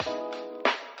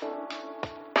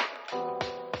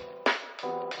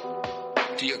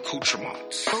the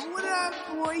accoutrements. What up,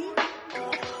 boy?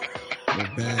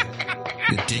 We're back.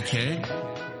 The dickhead.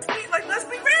 Like, let's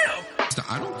be real.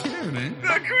 I don't care, man.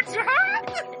 The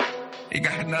accoutrements? It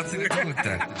got nothing to do with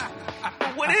that.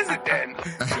 What is it then?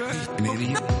 An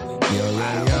idiot. Yo.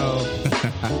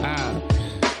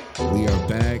 We are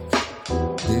back.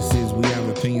 This is We Have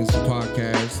Opinions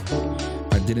podcast.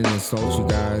 I didn't insult you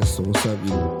guys, so what's up,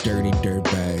 you dirty dirt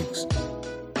bags?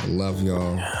 I love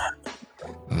y'all.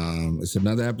 It's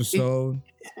another episode.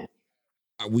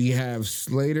 We have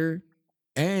Slater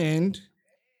and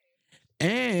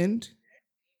the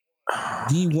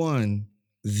one,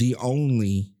 the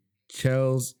only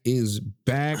Chels is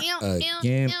back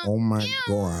again. Oh my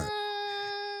god!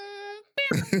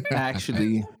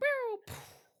 Actually,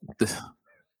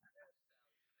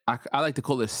 I like to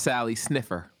call her Sally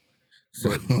Sniffer,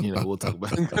 but we'll talk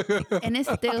about it. And it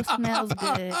still smells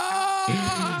good.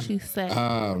 What you say?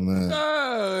 Oh man!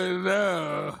 Oh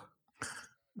no!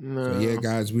 So yeah,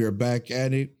 guys, we are back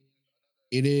at it.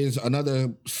 It is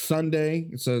another Sunday.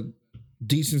 It's a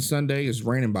decent Sunday. It's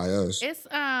raining by us. It's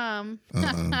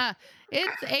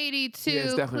it's 82, Yeah,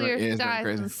 it's definitely- clear it's been skies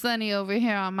crazy. and sunny over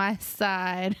here on my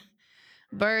side.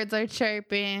 Birds are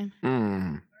chirping.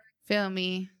 Feel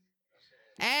me?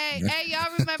 Hey, y'all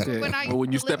remember when I Well,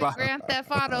 when used you to step live in out- Grand Theft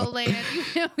Auto land? You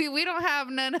feel me? We don't have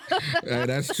none of that.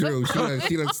 That's true.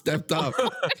 She done stepped up.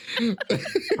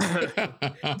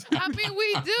 I mean,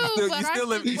 we do, You but still I'm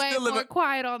live- just you way still live more in-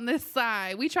 quiet on this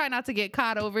side. We try not to get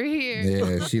caught over here.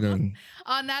 Yeah, she done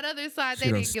On that other side, she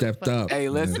they done didn't give a stepped fuck. up. Hey,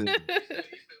 listen.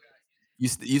 You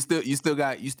still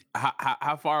got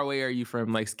how far away are you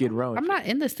from like Skid Row? and I'm shit? not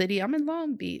in the city. I'm in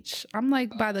Long Beach. I'm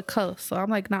like by the coast, so I'm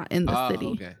like not in the city.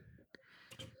 Okay.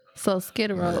 So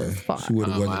Skid Row is far. She would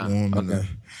have Oh, wasn't wow. warm and Okay.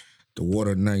 the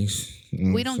water nice. You know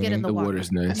We what don't I'm get in saying? the The water.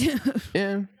 water's nice.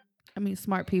 Yeah. I mean,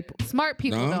 smart people. Smart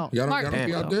people No? don't. Y'all don't- Smart y'all don't people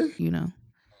be out don't, there? you know.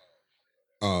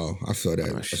 Oh, I feel that.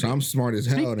 Oh, shit. So I'm smart as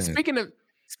hell then.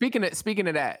 Speaking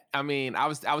of that, I mean, I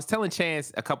was telling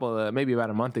Chance a couple of maybe about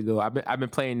a month ago. I've been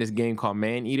playing this game called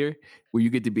Man Eater, where you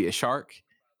get to be a shark,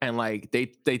 and like they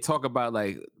talk about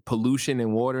like pollution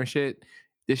and water and shit.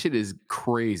 This shit is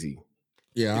crazy.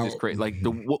 Yeah, It's crazy. Like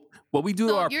what we do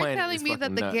to So our you're planet telling is me that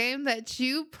fucking the nuts. game that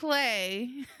you play,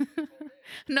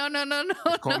 no,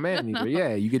 It's called Man Eater.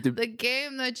 Yeah, you get to. the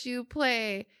game that you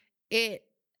play, it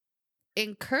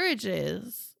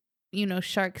encourages,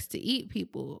 sharks to eat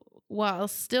people while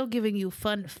still giving you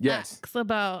fun facts Yes.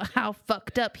 about how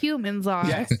fucked up humans are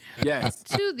Yes.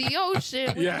 to the ocean,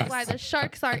 which Yes. is why the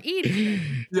sharks are eating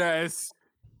them.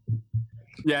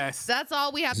 Yes. That's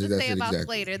all we have to That's say it, about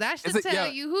exactly. Slater. That should It's a- tell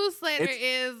yeah, you who Slater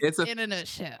it's is a- in a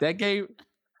nutshell. That game.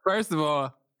 First of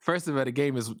all,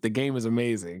 the game is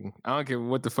amazing. I don't care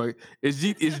what the fuck. It's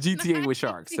GTA with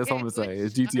sharks. That's all I'm gonna say.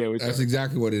 It's GTA with That's sharks.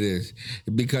 exactly what it is.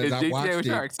 Because It's I GTA watched with it.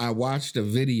 sharks. I watched a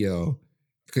video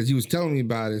because he was telling me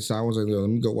about it. So I was like, let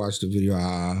me go watch the video.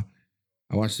 I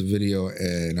watched the video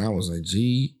and I was like,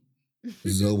 gee,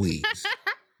 Zoe,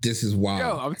 this is wild.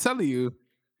 Yo, I'm telling you,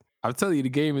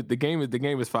 the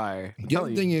game is fire. I'm The other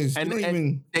telling thing you. is,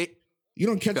 you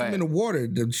don't catch Go them in the water.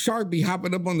 The shark be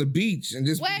hopping up on the beach and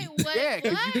just Wait, Yeah, what?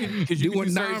 because you can doing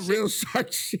do certain non-real shit.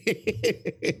 shark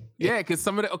shit. Yeah, because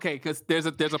because there's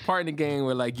a part in the game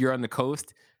where like you're on the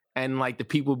coast and like the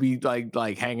people be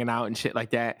like hanging out and shit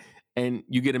like that, and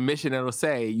you get a mission that'll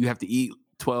say you have to eat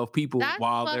 12 people That's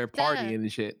while they're fucked up. partying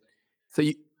and shit. So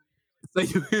you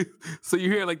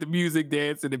hear like the music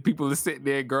dance and then people are sitting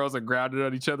there, girls are grounded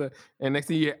on each other, and next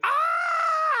thing you hear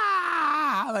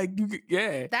like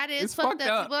yeah. That is It's fucked fucked up.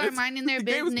 up. People are It's- minding their the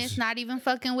game is- business, not even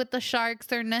fucking with the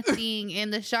sharks or nothing.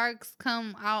 And the sharks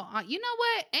come out. You know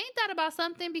what? Ain't that about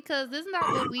something? Because isn't that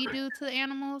what we do to the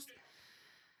animals?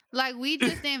 Like, we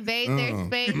just invade their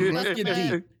space. Let's but- get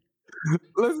deep.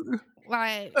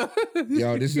 Like,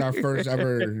 Yo, this is our first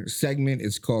ever segment.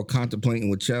 It's called Contemplating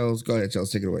with Chels. Go ahead,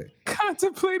 Chels, take it away.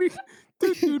 Contemplating.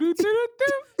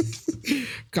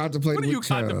 Contemplating What are you with Chels.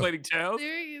 contemplating, Chels?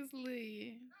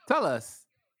 seriously. Tell us.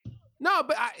 No,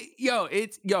 but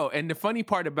and the funny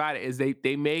part about it is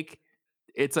they make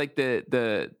it's like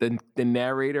the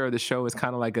narrator of the show is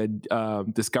kind of like a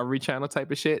Discovery Channel type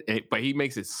of shit, but he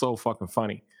makes it so fucking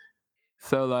funny.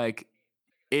 So like,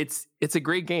 it's a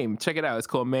great game. Check it out. It's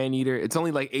called Man Eater. It's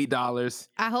only like $8.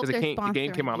 I hope The they're game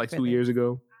sponsoring came out me like for 2 this. years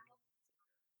ago.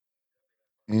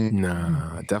 Mm.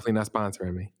 Nah, definitely not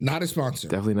sponsoring me. Not a sponsor.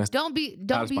 Definitely not. Don't be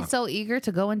sponsor. so eager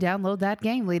to go and download that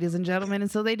game, ladies and gentlemen,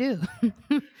 until they do.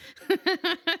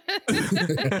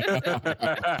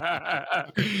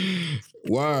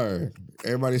 Word.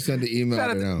 Everybody send the email Shout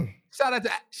to out to- them. Shout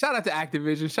out to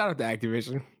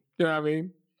Activision. You know what I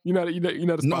mean? You know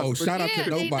the No, sponsor. shout out Yeah, to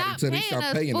they nobody not until they start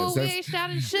paying us. fool. We ain't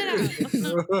shouting shit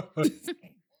out.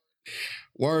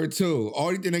 Word too.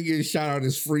 Only thing they get shout out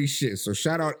is free shit. So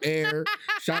shout out Air,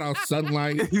 shout out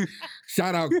Sunlight,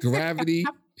 shout out Gravity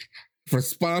for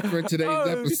sponsoring today's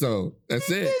episode. That's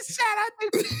it. He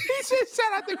said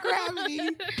shout out to Gravity.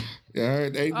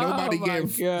 Ain't nobody Oh my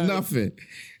getting God. nothing.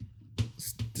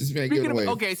 This man giving away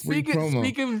free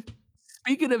promo.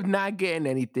 Speaking of not getting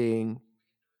anything,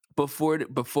 before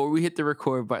we hit the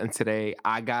record button today,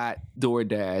 I got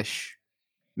DoorDash,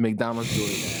 McDonald's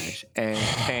DoorDash, and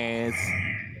Chance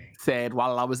said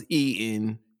while I was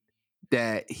eating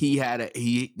that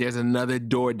there's another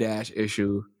DoorDash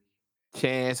issue.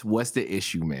 Chance, what's the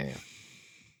issue, man?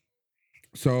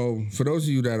 So for those of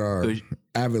you that are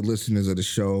avid listeners of the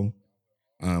show,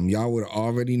 y'all would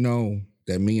already know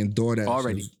that me and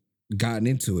DoorDash has gotten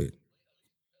into it.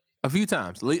 A few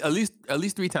times, at least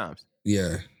 3 times.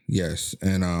 Yeah, yes,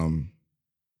 and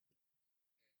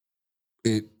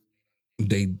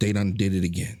they done did it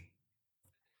again.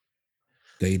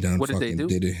 They done What did they fucking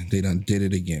do? did it. They done did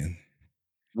it again.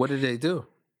 What did they do?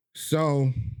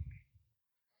 So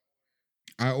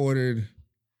I ordered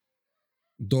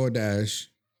DoorDash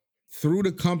through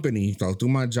the company, so through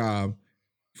my job,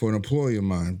 for an employee of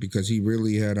mine because he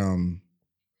really had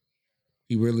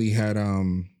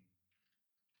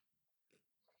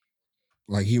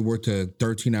like he worked a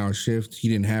 13-hour shift. He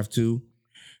didn't have to.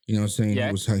 You know what I'm saying?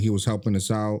 Yeah. He was helping us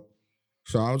out.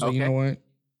 So I was like, you Okay. know what?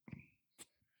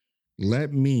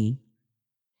 Let me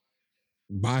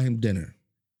buy him dinner.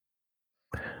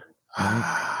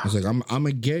 I was like, I'm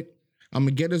gonna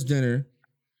get us dinner.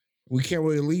 We can't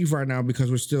really leave right now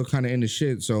because we're still kind of in the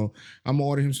shit. So I'm gonna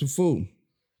order him some food.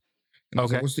 And I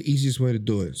was like, Okay. what's the easiest way to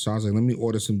do it? So I was like, let me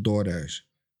order some DoorDash.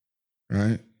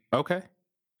 Right? Okay.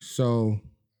 So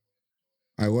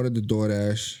I ordered the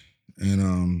DoorDash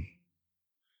and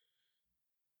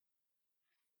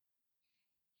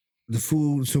the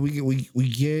food. So we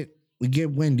get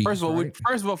Wendy's. First of all, right?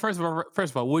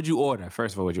 what'd you order?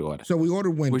 What'd you order? So we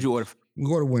ordered Wendy's. What'd you order?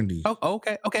 We ordered Wendy's. Oh,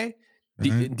 okay.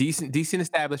 Alright. Decent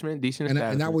establishment.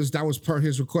 And that was per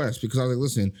his request because I was like,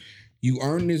 listen, you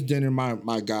earned this dinner,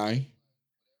 my guy.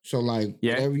 So like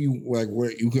whatever you like,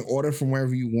 where you can order from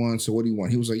wherever you want. So what do you want?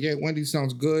 He was like, yeah, Wendy's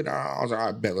sounds good. I was like,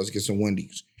 I bet let's get some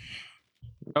Wendy's.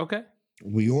 Okay.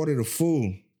 We ordered the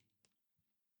food.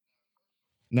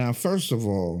 Now, first of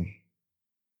all,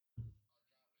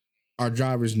 our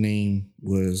driver's name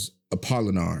was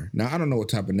Apollinar. Now I don't know what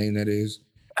type of name that is,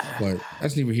 but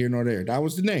that's neither here nor there. That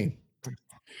was the name.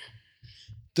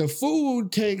 The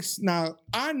food takes, now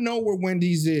I know where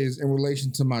Wendy's is in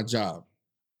relation to my job.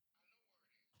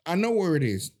 I know where it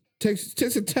is. Takes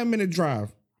a 10-minute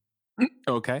drive.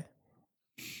 Okay.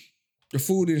 The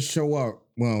food didn't show up.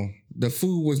 Well, the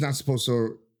food was not supposed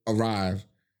to arrive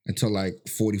until like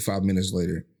 45 minutes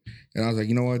later. And I was like,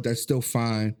 you know what? That's still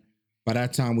fine. By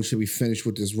that time, we should be finished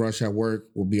with this rush at work.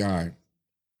 We'll be all right.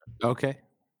 Okay.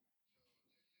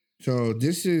 So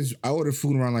I ordered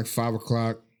food around like 5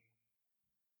 o'clock.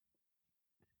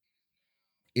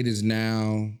 It is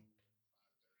now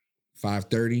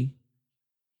 5:30.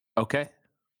 Okay.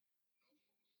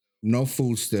 No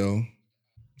food still.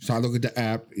 So I look at the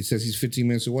app. It says he's 15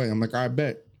 minutes away. I'm like, I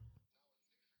bet.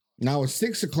 Now it's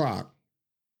 6 o'clock.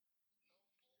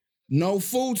 No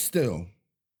food still.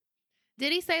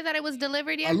 Did he say that it was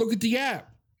delivered yet? I look at the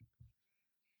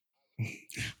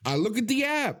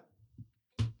app.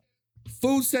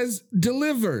 Food says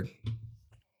delivered.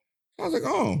 I was like,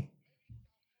 oh,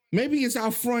 maybe it's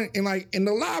out front in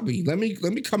the lobby. Let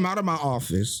me come out of my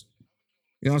office.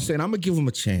 You know what I'm saying? I'm gonna give him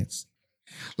a chance.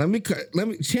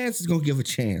 Chance is gonna give a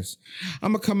chance.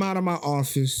 I'm gonna come out of my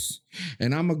office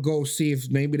and I'm gonna go see if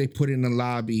maybe they put it in the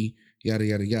lobby, yada,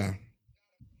 yada, yada.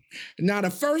 Now,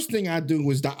 the first thing I do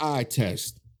was the eye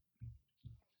test.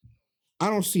 I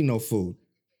don't see no food.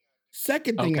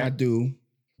 Second thing I do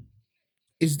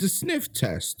is the sniff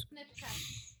test.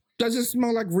 Does it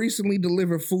smell like recently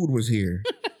delivered food was here?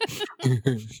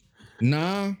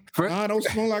 Nah, don't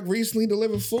smell like recently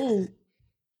delivered food.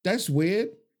 That's weird.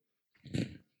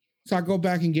 So I go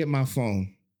back and get my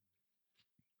phone.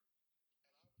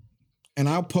 And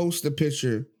I'll post the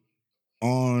picture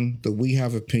on the We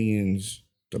Have Opinions,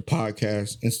 the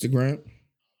podcast Instagram.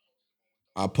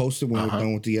 I'll post it when we're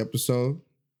done with the episode.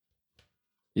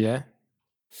 Yeah.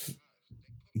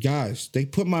 Guys, they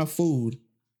put my food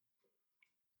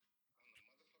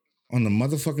on the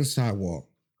motherfucking sidewalk.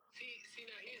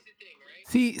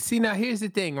 See, now here's the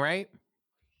thing, right?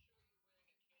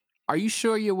 Are you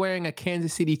sure you're wearing a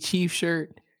Kansas City Chiefs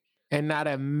shirt and not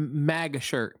a MAGA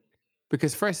shirt?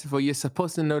 Because first of all, you're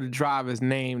supposed to know the driver's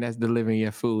name that's delivering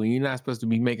your food, and you're not supposed to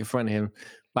be making fun of him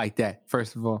like that.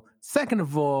 First of all, second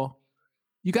of all,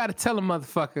 you got to tell a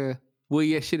motherfucker where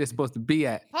your shit is supposed to be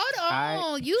at. Hold on,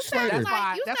 right? you sound That's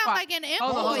like that's why- an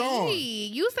hold on. employee.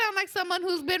 You sound like someone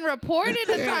who's been reported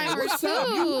a Yeah, time or what's up?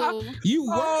 two. You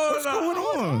what? What's Hold going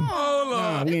on? Hold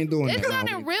Nah, on. we ain't doing It's that.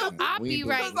 sounding real We oppy ain't doing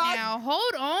right that. now.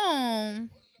 Hold on.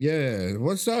 Yeah,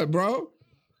 what's up, bro?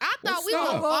 I thought What's we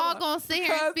was up? all gonna sit here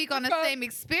and Because- speak on the because- same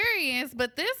experience,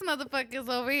 but this motherfucker's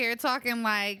over here talking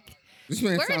like This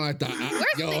man We're- sound like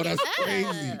we're yo, that's sticking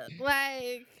crazy. up.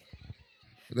 Like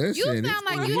Listen, you this sound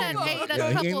like dude, you he done ain't- made yeah, a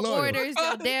he ain't couple loyal. orders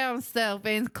your damn self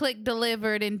and clicked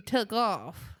delivered and took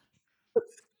off.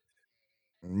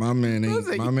 My man ain't.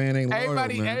 Listen, My man ain't loyal,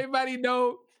 Everybody, man.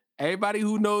 everybody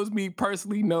who knows me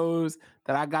personally knows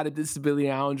that I got a disability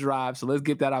and I don't drive. So let's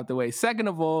get that out the way. Second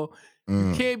of all,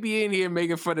 you can't be in here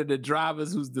making fun of the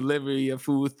drivers who's delivering your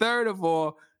food. Third of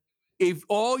all, if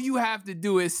all you have to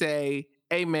do is say,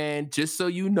 "Hey man, just so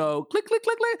you know," click, click,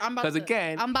 click, click. I'm Because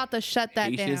again, I'm about to shut that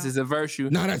patience down. is a virtue.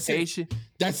 No, that's it. Patience.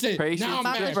 That's it. Patience Now I'm I'm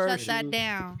about to mad. shut that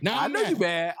down. Now I I'm know you mad.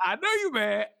 mad. I know you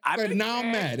mad. I know But you now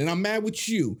I'm mad, and I'm mad with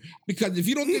you because if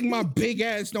you don't think my big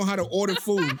ass know how to order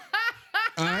food,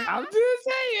 all right? I'm just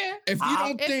saying. If you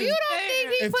don't If think, you don't think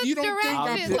he if puts you don't think I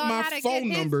directions put on my how to phone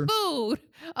get number- his food,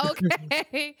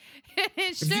 okay,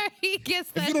 sure he gets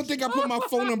if that. you don't think I put my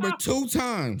phone number 2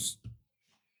 times,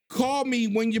 call me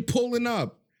when you're pulling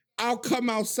up. I'll come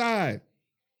outside.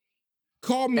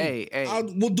 Call me. Hey.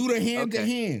 We'll do the hand to Okay.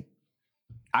 hand.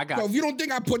 I got So if you don't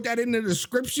think I put that in the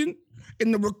description,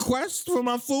 in the request for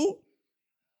my food,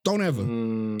 don't ever.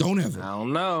 Don't I ever.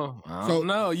 don't know. I So, don't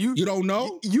know. You don't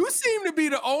know? You seem to be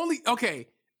the only. Okay,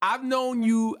 I've known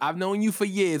you for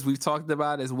years. We've talked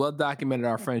about it. It's well documented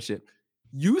our friendship.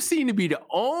 You seem to be the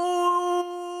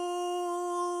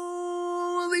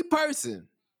only person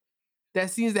that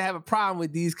seems to have a problem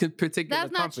with these particular.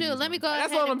 That's not true. companies, Let me man. go That's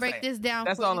ahead all and I'm break saying. this down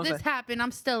That's for all you. I'm This saying. happened.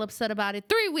 I'm still upset about it.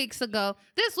 3 weeks ago.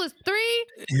 This was 3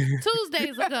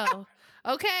 Tuesdays ago.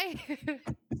 Okay?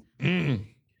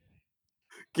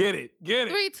 Get it.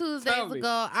 3 Tuesdays Tell me.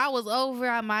 ago, I was over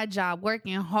at my job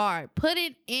working hard,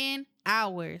 putting in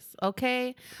hours,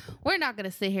 okay? We're not going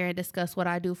to sit here and discuss what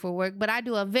I do for work, but I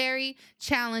do a very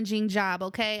challenging job,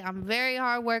 okay? I'm a very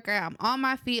hard worker. I'm on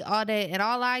my feet all day, and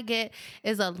all I get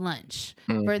is a lunch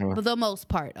for the most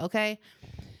part, okay?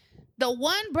 The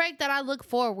one break that I look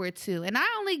forward to, and I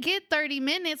only get 30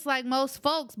 minutes like most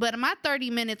folks, but my 30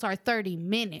 minutes are 30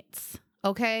 minutes,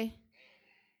 okay?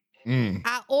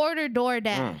 I order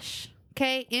DoorDash,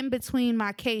 okay, in between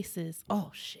my cases. Oh,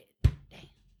 shit. Damn.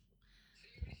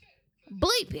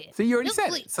 Bleep it. So you already Just said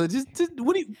bleep. it. So just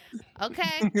what do you?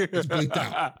 Okay. It's bleeped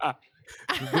out.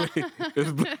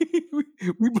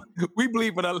 we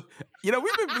bleeping a,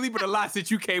 we've been bleeping a lot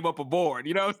since you came up aboard.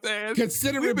 You know what I'm saying?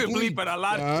 Consider We've it been bleeped, bleeping a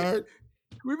lot. alright?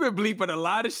 We've been bleeping a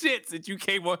lot of shit since you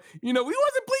came on. We wasn't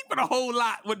bleeping a whole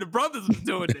lot when the brothers was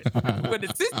doing it. When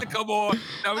the sister come on,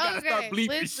 now we gotta start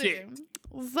bleeping shit.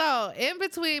 So in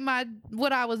between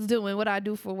what I was doing, what I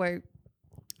do for work,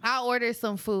 I ordered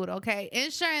some food, okay?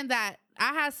 Ensuring that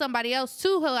I had somebody else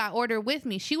too who I ordered with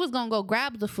me. She was gonna go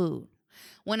grab the food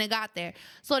when it got there.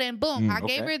 So then boom, I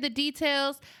gave her the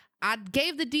details. I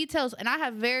gave the details, and I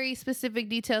have very specific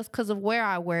details because of where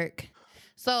I work.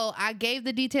 So I gave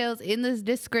the details in this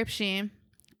description.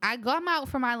 I come out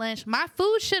for my lunch. My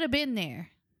food should have been there.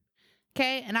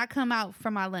 Okay. And I come out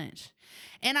for my lunch.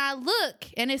 And I look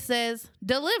and it says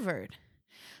delivered.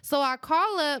 So I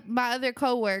call up my other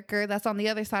coworker that's on the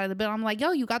other side of the building. I'm like,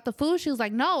 yo, you got the food? She was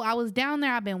like, no, I was down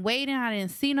there. I've been waiting. I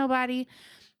didn't see nobody.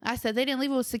 I said, they didn't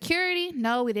leave it with security?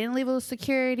 No, we didn't leave it with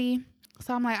security.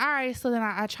 So I'm like, all right. So then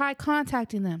I tried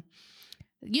contacting them.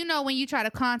 When you try to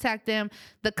contact them,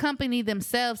 the company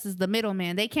themselves is the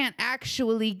middleman. They can't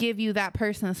actually give you that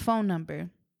person's phone number.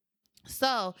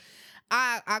 So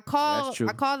I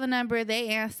call the number, they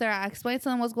answer. I explained to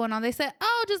them what's going on. They said,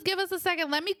 oh, just give us a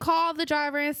second. Let me call the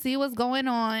driver and see what's going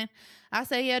on. I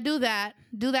say, yeah, do that.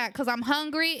 Because I'm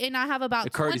hungry and I have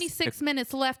about 26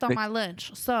 minutes left on my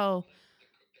lunch. So,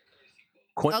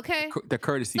 okay. The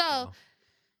courtesy. So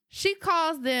she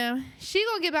calls them. She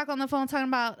gonna get back on the phone talking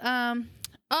about,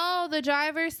 oh, the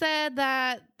driver said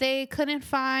that they couldn't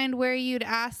find where you'd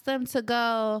asked them to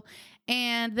go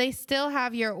and they still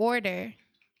have your order.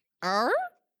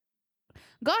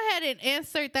 Go ahead and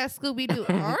insert that Scooby-Doo.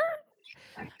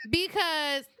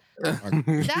 Because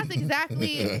that's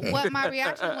exactly what my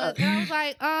reaction was. And I was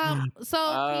like, so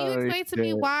can you explain to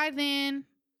me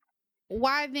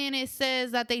why then it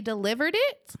says that they delivered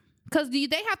it? Because they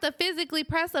have to physically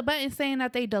press a button saying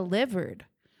that they delivered.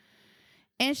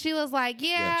 And she was like,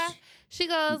 yeah. Yes. She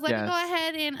goes, let me Yes. go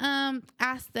ahead and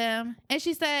ask them. And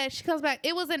she said, she comes back,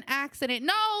 it was an accident.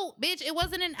 No, bitch, it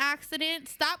wasn't an accident.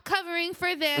 Stop covering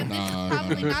for them. This is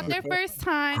probably not their first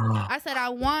time. I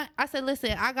said,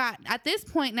 listen, at this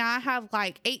point now, I have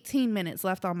like 18 minutes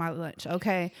left on my lunch,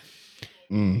 okay?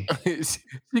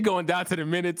 She going down to the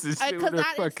minutes and shit. Because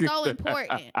that is so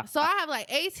important. So I have like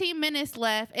 18 minutes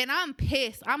left and I'm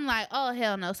pissed. I'm like, oh,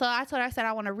 hell no. So I told her, I said,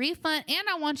 I want a refund and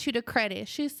I want you to credit.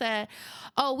 She said,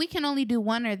 oh, we can only do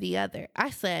one or the other. I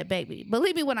said, baby,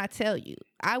 believe me when I tell you,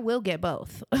 I will get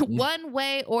both. One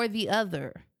way or the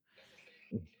other.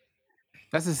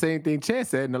 That's the same thing Chance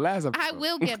said in the last episode. I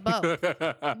will get both.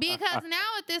 Because now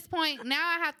at this point, now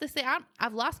I have to say,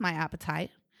 I've lost my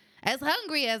appetite. As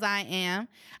hungry as I am,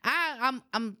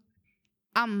 I'm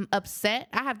upset.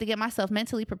 I have to get myself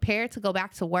mentally prepared to go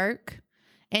back to work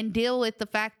and deal with the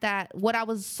fact that what I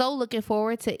was so looking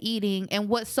forward to eating and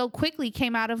what so quickly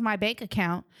came out of my bank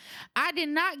account, I did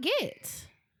not get.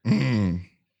 Okay.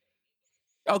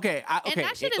 Okay. And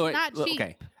that shit is not cheap.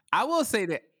 Okay. I will say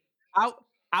that.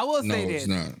 I will say No, this. it's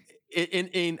not.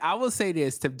 And I will say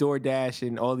this to DoorDash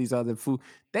and all these other food.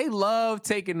 They love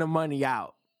taking the money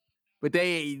out, but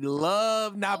they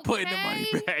love not putting the money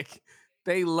Okay. back.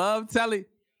 They love telling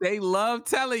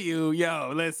you,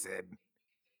 yo, listen,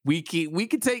 we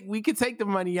could take the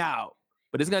money out,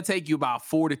 but it's gonna take you about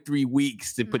 4 to 3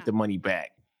 weeks to put the money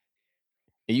back.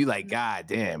 And you like, God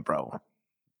damn, bro.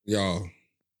 Yo.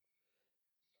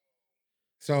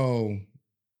 So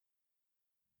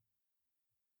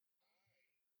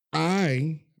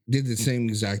I did the same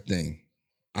exact thing.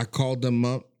 I called them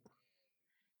up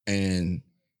and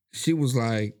she was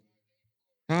like,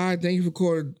 hi, thank you for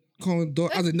calling the door.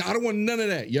 I said, no, I don't want none of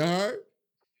that. You heard?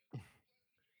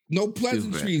 No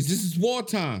pleasantries. This is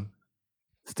wartime.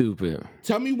 Stupid.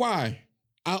 Tell me why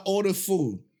I ordered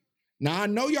food. Now, I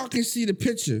know y'all can see the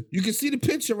picture. You can see the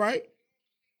picture, right?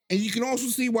 And you can also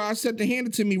see why I said to hand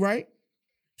it to me, right?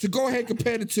 So go ahead,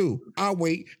 compare the two. I'll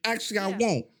wait. Actually, I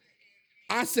won't.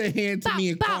 I said hand to me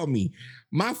and call me.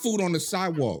 My food on the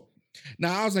sidewalk.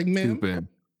 Now, I was like, ma'am. Stupid.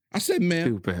 I said, ma'am,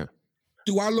 Stupid.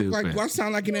 do I look like, do I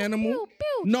sound like an animal? Pew,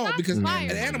 pew. No, Shots because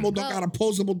fired. an animal don't got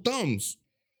opposable thumbs.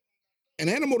 An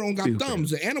animal don't got Stupid.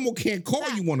 thumbs. An animal can't call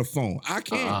you on the phone. I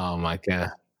can't. Oh my God.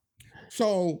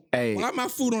 So Hey. why my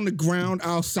food on the ground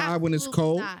outside when it's Absolutely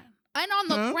cold? not. And on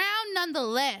the Huh? ground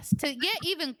nonetheless, to get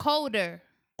even colder.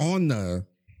 On the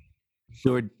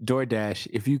DoorDash,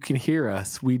 if you can hear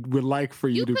us, we would like for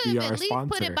you You to could be have our at least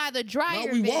sponsor. put it by the dryer.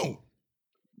 no, we vent.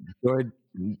 won't.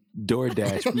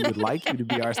 DoorDash, we would like you to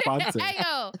be our sponsor. Hey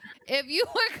yo, if you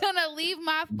were gonna leave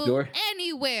my food Door-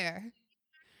 anywhere,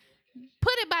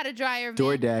 put it by the dryer. vent.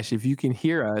 DoorDash, if you can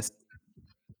hear us,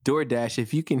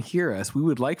 we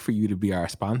would like for you to be our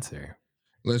sponsor.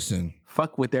 Listen,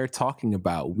 Fuck what they're talking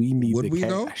about. We need Would the we,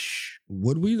 though? cash.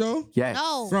 would we though? Yes.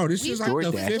 No, Bro, this we is like the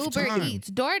DoorDash. fifth Uber time. Eats.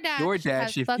 DoorDash, DoorDash, has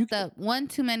if you fucked can- up one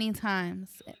too many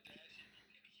times.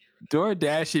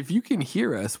 DoorDash, if you can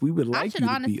hear us, we would I like should you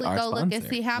to honestly be our go sponsor. look and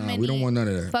see how Nah, many we don't want none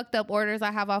of that. fucked up orders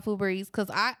I have off Uber Eats because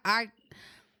I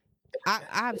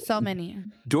have so many.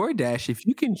 DoorDash, if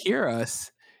you can hear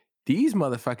us, these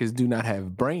motherfuckers do not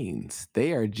have brains.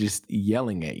 They are just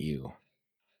yelling at you.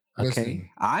 Okay. Listen.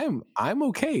 I'm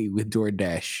okay with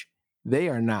DoorDash. They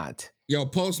are not. Yo,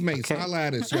 Postmates, Okay. holla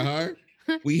at us, you heard?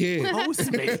 We here.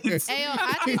 Postmates. Hey, yo,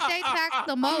 I think they tax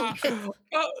the most.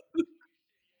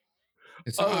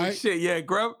 It's all Oh right. shit, yeah.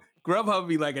 Grubhub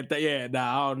be like I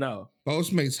don't know.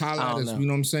 Postmates, holla I at don't us. know. You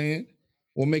know what I'm saying?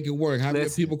 We'll make it work. Have your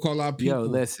Listen. people call our people. Yo,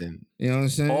 listen. You know what I'm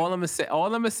saying? All I'm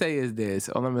gonna say is this.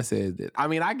 I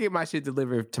mean, I get my shit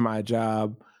delivered to my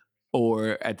job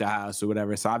or at the house or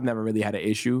whatever, so I've never really had an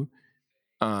issue.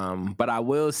 But I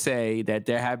will say that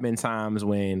there have been times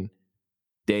when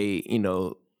they've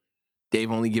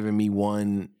only given me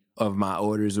one of my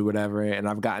orders or whatever, and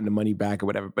I've gotten the money back or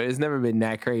whatever. But it's never been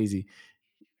that crazy.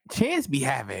 Chance be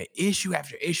having issue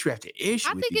after issue after issue.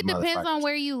 I with think these it depends on motherfuckers.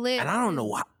 where you live. And I don't know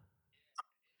why.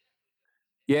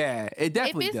 Yeah, it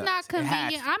definitely if it's does. not It has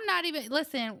convenient, to. I'm not even.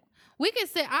 Listen, we can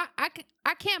say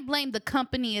I can't blame the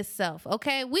company itself.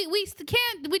 Okay, we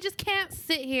just can't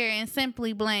sit here and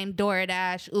simply blame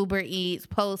DoorDash, Uber Eats,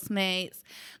 Postmates,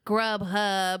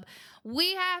 Grubhub.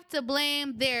 We have to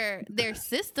blame their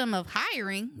system of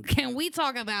hiring. Can we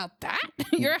talk about that?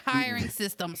 Your hiring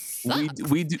system sucks.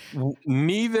 We do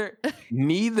neither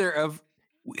of.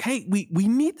 Hey, we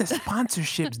need the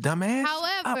sponsorships, dumbass.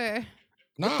 However,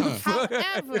 Nah,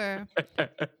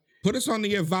 put us on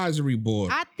the advisory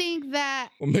board. I think that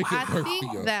We'll make it work for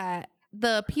you. that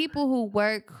the people who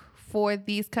work for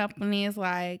these companies.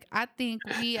 Like, I think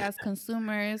we as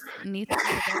consumers need to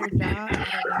do a better job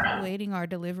at evaluating our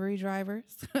delivery drivers.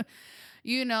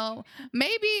 You know,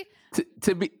 maybe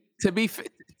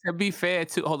To be fair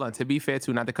to hold on, to be fair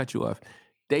to, not to cut you off,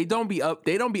 they don't be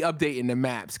updating the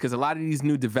maps, because a lot of these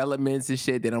new developments and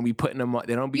shit, they don't be putting them up.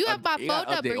 They don't be. you have my they phone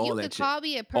gotta number. update all You that can shit. call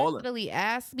me and All of- personally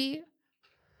ask me.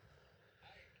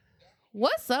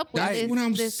 What's up with That's this, what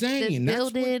I'm this saying. That's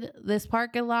what- building, this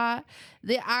parking lot?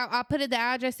 I put in the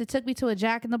address. It took me to a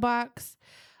Jack in the Box.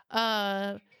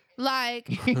 Like,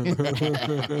 you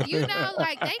know,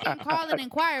 like they can call and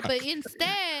inquire, but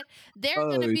instead they're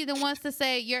gonna Holy be the ones to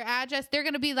say your address. They're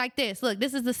gonna be like this. Look,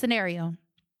 this is the scenario.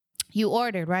 You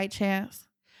ordered, right, Chance?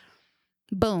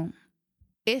 Boom.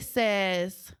 It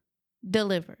says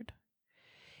delivered.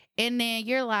 And then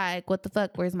you're like, what the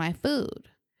fuck? Where's my food?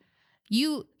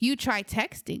 You try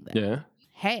texting them. Yeah.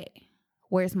 Hey,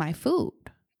 where's my food?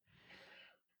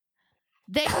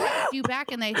 They text you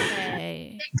back and they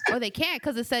say, or they can't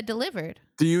because it said delivered.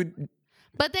 Do you?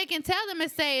 But they can tell them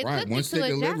and say it Right. took you Once to they a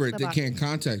deliver it, Jack in they the Box. can't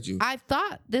contact you. I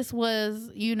thought this was,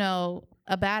 you know,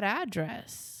 a bad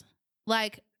address.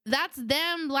 Like, that's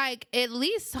them, like, at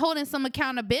least holding some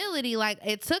accountability. Like,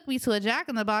 it took me to a Jack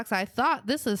in the Box. I thought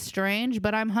this is strange,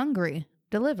 but I'm hungry.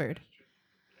 Delivered.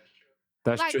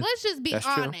 That's Like, true. let's just be That's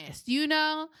true. honest, you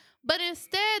know? But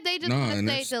instead, they just No, want to and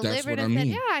say that's delivered what I and said,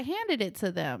 mean. yeah, I handed it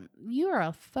to them. You're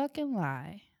a fucking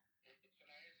lie.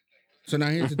 So now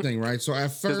here's the thing, right? So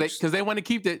at first, Because they want to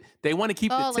keep the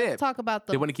Oh, tip. let's talk about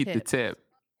the They want to keep the tip.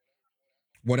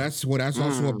 that's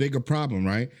also a bigger problem,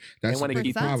 right? They That's a want to bigger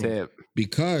keep the problem tip.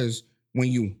 because when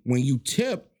you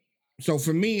tip, so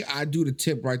for me, I do the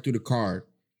tip right through the card,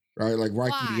 right? Like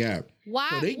right through the Why? app. Why?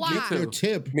 So they Why? get their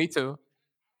tip Me too.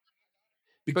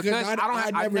 because Because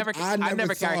I've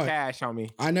never carried thought, cash on me.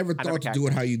 I never I never thought to catch do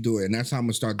it how you do it, and that's how I'm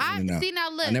gonna start doing I it now. see now.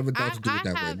 Look, I never thought to do it I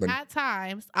that way, have but at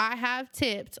times I have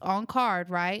tipped on card,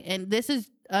 right? And this is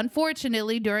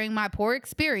unfortunately during my poor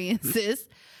experiences,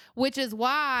 which is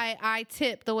why I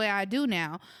tip the way I do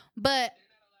now. But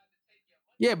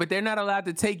Yeah, but they're not allowed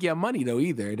to take your money though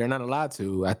either. They're not allowed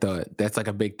to. I thought that's like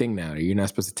a big thing now. You're not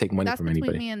supposed to take money that's from between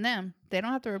anybody. me and them. They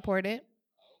don't have to report it.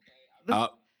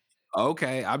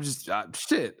 Okay, I'm just I'm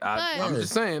But-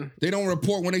 just saying. they don't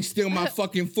report when they steal my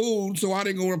fucking food, so I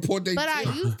didn't go report they But I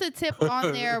tip. used to tip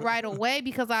on there right away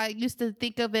because I used to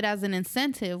think of it as an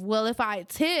incentive. Well, if I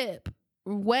tip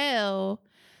well,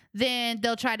 then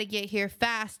they'll try to get here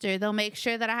faster. They'll make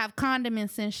sure that I have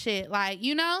condiments and shit. Like,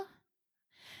 you know?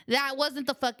 That wasn't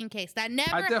the fucking case. That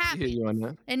never I definitely happens. hear you on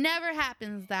that. It never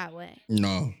happens that way.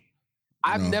 No.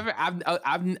 I've No. never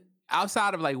I've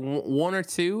outside of like one or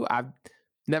two, I've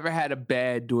never had a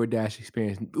bad DoorDash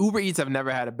experience. Uber Eats, I've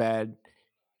never had a bad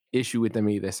issue with them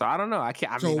either. So I don't know. I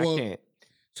can't. I So, mean, well, I can't.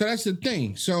 So that's the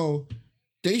thing. So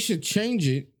they should change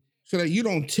it so that you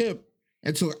don't tip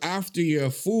until after your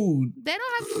food. They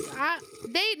don't have to.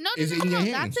 No. Is it in your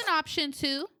hands? That's an option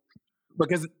too.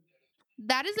 Because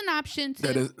That is an option too.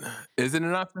 that is it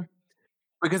an option?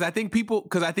 Because I think people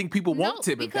won't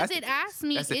tip. Because That's it asks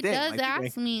me, that's the it thing. does Like,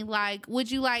 ask me, like, would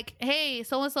you like, hey,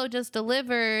 so and so just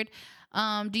delivered.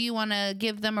 Do you want to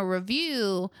give them a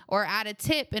review or add a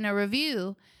tip in a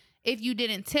review if you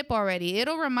didn't tip already?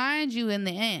 It'll remind you in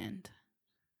the end.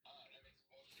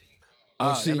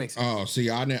 that makes sense. See,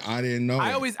 I didn't know.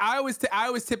 I that.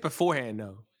 always tip beforehand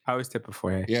though. I always tip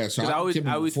beforehand. Yeah, so 'Cause I always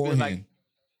feel beforehand. like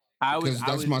I always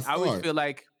Because that's my I always thought.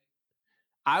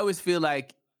 feel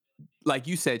like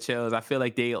you said, Chels, I feel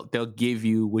like they'll give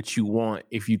you what you want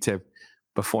if you tip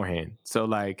beforehand. So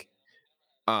like,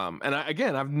 and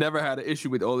I've never had an issue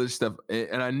with all this stuff,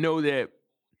 and I know that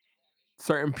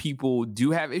certain people do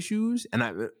have issues,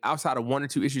 and outside of one or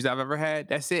two issues I've ever had,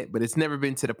 that's it. But it's never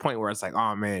been to the point where it's like,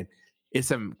 oh man, it's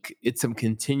some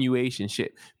continuation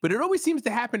shit. But it always seems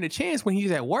to happen to Chance when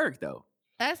he's at work though.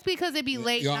 That's because it be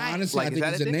late Yo, night. honestly, Like, I is think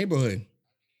that it's a the thing? neighborhood.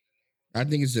 I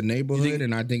think it's the neighborhood,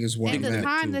 and I think it's one and of the that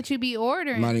time too. that you be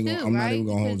ordering I'm not too, even gonna- I'm not right? even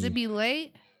gonna hold Because you. it be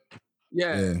late.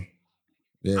 Yeah.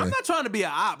 Yeah. I'm not trying to be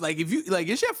an op. Like if you like,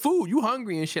 it's your food. You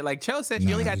hungry and shit. Like Chelsea said,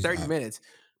 she only Nah, got he's 30 not. minutes.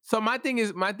 So my thing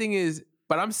is,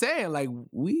 but I'm saying like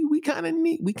we kind of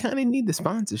need the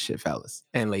sponsorship, fellas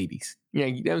and ladies. Yeah,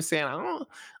 you know what I'm saying. I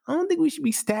don't think we should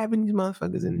be stabbing these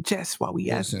motherfuckers in the chest while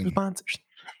we ask for Listen. sponsors.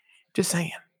 Just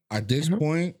saying. At this Mhm.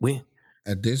 point, We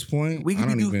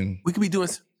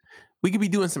we could be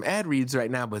doing some ad reads right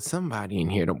now, but somebody in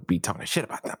here don't be talking shit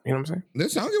about them. You know what I'm saying?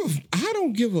 Listen, I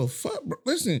don't give a fuck. Bro.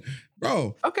 Listen,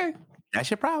 bro. Okay, that's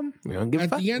your problem. We don't give a At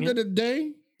fuck. the end of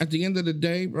the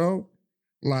day, bro,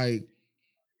 like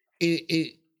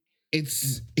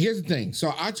it's here's the thing.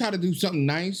 So I try to do something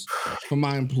nice for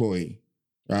my employee,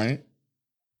 right?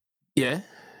 Yeah.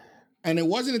 And it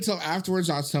wasn't until afterwards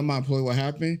I was telling my employee what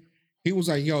happened. He was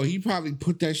like, yo, he probably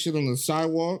put that shit on the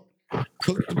sidewalk,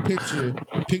 took the picture,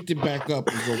 picked it back up,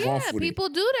 and drove Yeah, off with people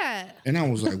it. do that. And I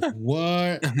was like,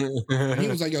 what? And he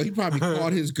was like, yo, he probably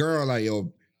called his girl like,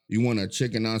 yo, you want a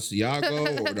chicken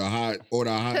Asiago or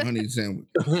the hot honey sandwich?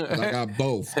 And I got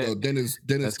both. So then it's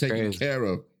That's taken crazy. care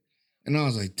of. And I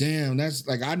was like, damn, that's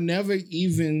like I never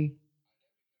even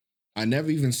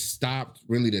stopped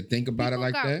really to think about People it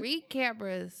like got that. read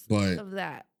cameras But- of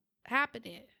that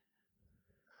happening.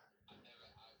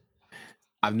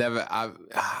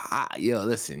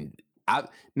 Listen,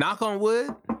 knock on wood,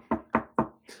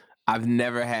 I've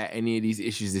never had any of these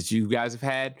issues that you guys have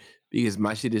had because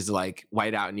my shit is like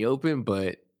white out in the open,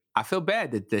 but I feel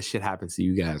bad that this shit happens to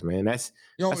you guys, man. That's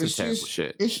some terrible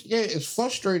shit. It's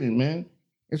frustrating, man.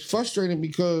 It's frustrating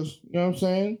because, you know what I'm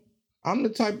saying? I'm the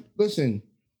type, listen,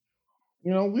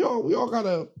 you know, we all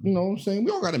gotta, you know what I'm saying?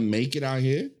 We all gotta make it out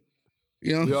here.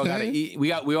 You know We all what I'm gotta saying? eat.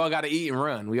 We all gotta eat and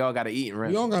run. We all gotta eat and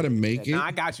run. We all gotta make it. No,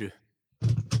 I got you.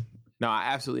 No, I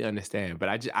absolutely understand. But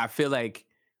I feel like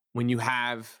when you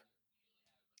have,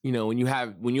 when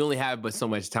you only have but so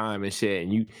much time and shit,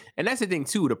 and that's the thing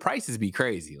too, the prices be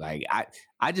crazy. Like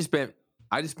I just spent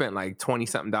like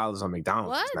 $20-something on McDonald's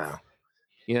What? just now.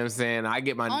 You know what I'm saying? I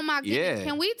get my Oh my goodness. yeah.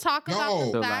 Can we talk about Yo.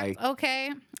 the So, fact? like- Okay.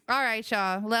 All right,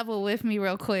 y'all. Level with me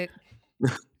real quick.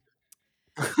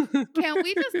 Can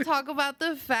we just talk about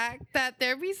the fact that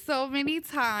there be so many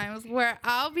times where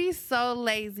I'll be so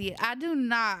lazy. I do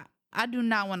not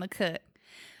want to cook.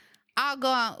 I'll go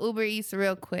on Uber Eats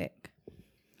real quick.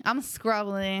 I'm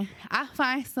scrolling. I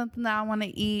find something that I want to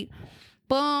eat.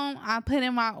 Boom, I put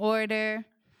in my order.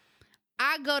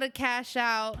 I go to cash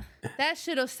out. That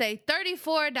shit'll say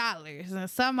 $34 and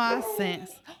some odd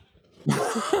cents.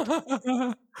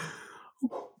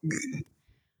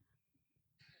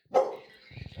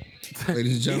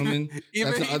 Ladies and gentlemen,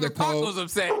 Even, that's the other even Paco's code.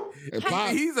 upset. And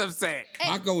Pac- He's upset.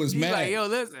 Paco is He's mad. like, yo,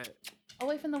 listen.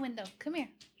 Away from the window. Come here.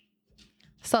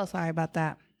 So sorry about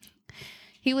that.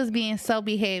 He was being so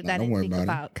behaved Nah, that I don't didn't worry think about it.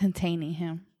 about containing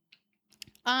him.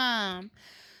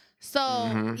 So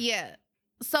Mhm. yeah.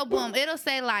 So boom, it'll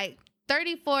say like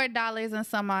 $34 and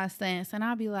some odd cents. And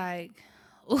I'll be like,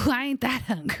 ooh, I ain't that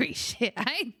hungry. Shit.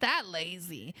 I ain't that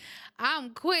lazy.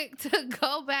 I'm quick to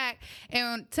go back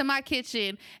and to my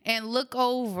kitchen and look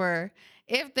over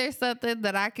if there's something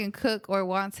that I can cook or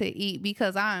want to eat,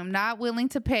 because I am not willing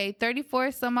to pay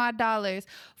 34 some odd dollars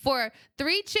for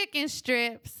 3 chicken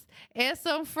strips and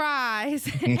some fries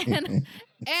and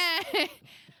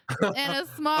a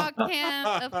small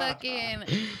can of fucking,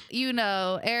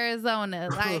 Arizona.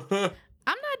 Like, I'm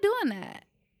not doing that.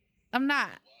 I'm not.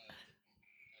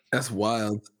 That's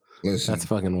wild. Listen, That's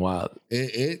fucking wild.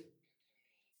 it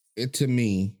to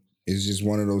me is just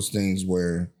one of those things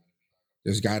where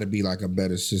there's got to be like a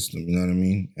better system. You know what I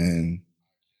mean? And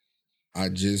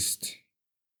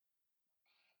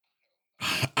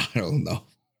I don't know.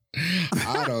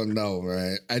 I don't know,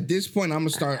 man. At this point, I'm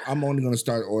only gonna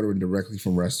start ordering directly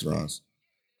from restaurants.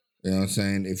 You know what I'm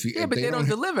saying? If But they don't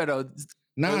deliver though.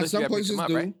 Nah, unless you some gotta pick places them up,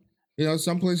 do. right? You know,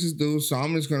 some places do. So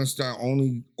I'm just gonna start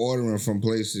only ordering from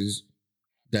places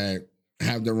that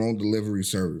have their own delivery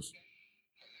service.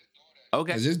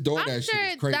 Okay. Cause this DoorDash I'm shit sure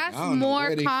is crazy. that's I don't know more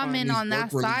where they find common these on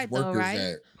that side, though, workers right?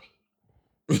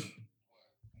 at.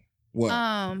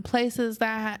 What? Places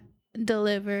that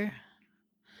deliver,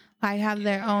 like have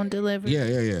their own delivery.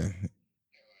 Yeah.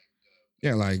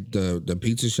 Yeah, like the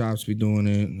pizza shops be doing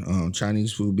it.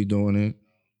 Chinese food be doing it.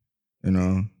 You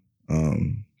know,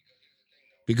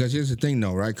 because here's the thing,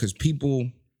 though, right? Because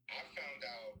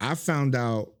I found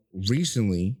out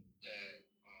recently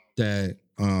that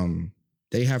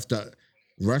they have to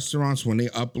restaurants when they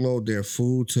upload their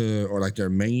food to or like their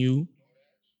menu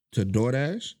to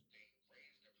DoorDash,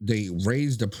 they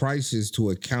raise the prices to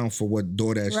account for what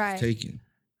DoorDash Right. is taking.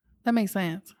 That makes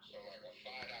sense.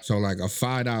 So like a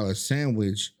 $5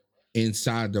 sandwich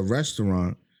inside the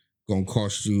restaurant gonna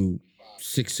cost you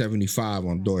 $6.75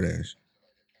 on DoorDash,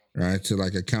 right? To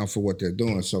like account for what they're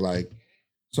doing. So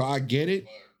I get it,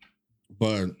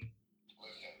 but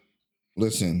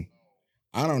listen,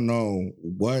 I don't know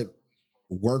what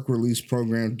work release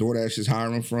program DoorDash is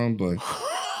hiring from, but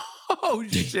Oh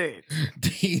shit.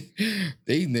 these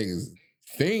niggas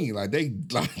fiend like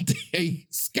they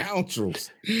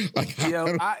scoundrels. Like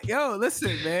Yo,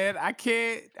 listen, man. I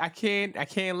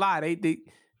can't lie.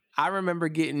 I remember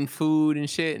getting food and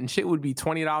shit would be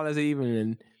 $20 even,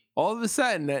 and all of a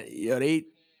sudden that they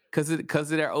because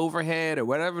of their overhead or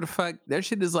whatever the fuck, their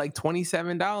shit is like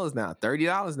 $27 now,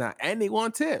 $30 now, and they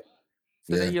want tip.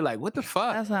 So then you're like, what the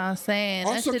fuck? That's what I'm saying.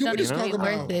 That Also, shit can we don't just even talk be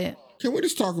worth about it. Can we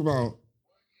just talk about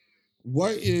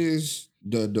what is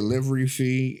the delivery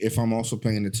fee if I'm also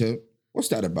paying the tip? What's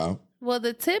that about? Well,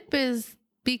 the tip is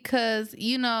because,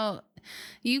 you know,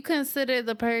 you consider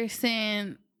the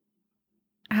person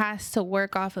has to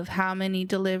work off of how many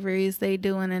deliveries they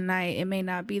do in a night. It may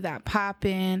not be that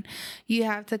popping. You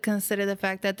have to consider the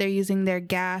fact that they're using their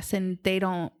gas and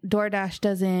DoorDash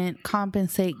doesn't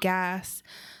compensate gas.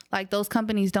 Like those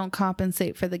companies don't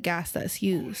compensate for the gas that's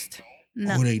used.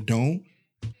 No. Oh, they don't?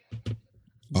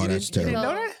 Oh, that's You didn't terrible.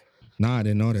 know that? Nah, I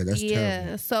didn't know that. That's Yeah.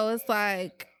 terrible. So it's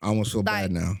like I almost feel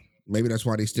bad Like- now. Maybe that's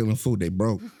why they stealing food. They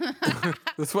broke.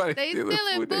 That's why they stealing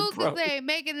stealing food, they food because broke. they ain't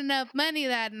making enough money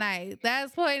that night.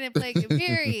 That's point and blank,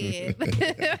 period.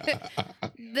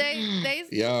 they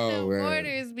Yo, steal man.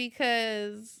 orders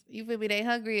because you feel me, they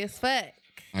hungry as fuck.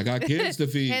 I got kids to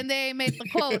feed. And they ain't made the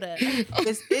quota.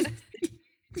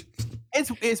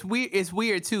 It's weird. It's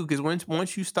weird too because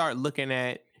once you start looking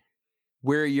at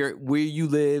where you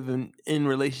live and in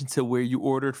relation to where you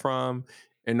ordered from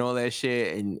and all that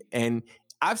shit, and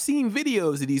I've seen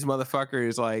videos of these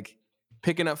motherfuckers like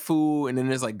picking up food and then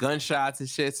there's like gunshots and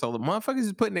shit. So the motherfuckers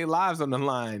is putting their lives on the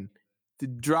line to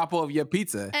drop off your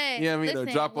pizza. Hey, you know what I mean? listen,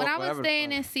 Or drop when off I was whatever the staying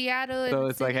fuck. in Seattle, So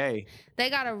it's like, hey, they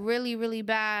got a really, really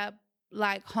bad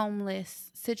like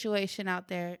homeless situation out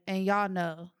there, and y'all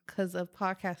know because of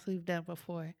podcasts we've done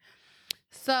before.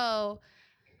 So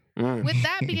with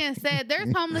that being said,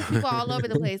 there's homeless people all over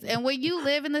the place, and when you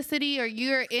live in the city or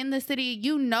you're in the city,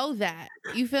 you know that.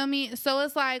 You feel me? So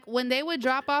it's like when they would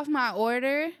drop off my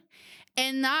order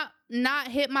and not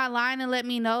hit my line and let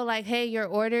me know like, hey, your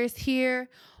order's here.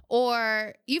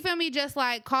 Or, you feel me, just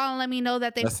like call and let me know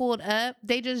that they pulled up.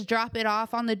 They just drop it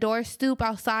off on the door stoop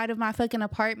outside of my fucking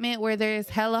apartment where there's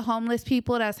hella homeless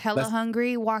people that's hella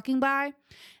hungry walking by.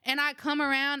 And I come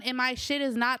around and my shit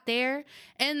is not there.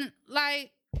 And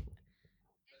like...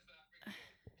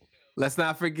 let's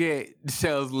not forget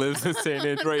Shells lives in San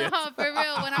Andreas. No, for real.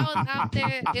 When I was out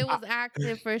there, it was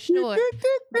active for sure.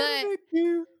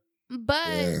 But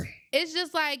Yeah. it's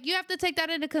just like you have to take that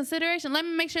into consideration. Let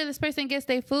me make sure this person gets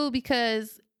their food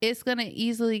because it's gonna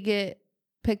easily get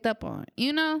picked up on.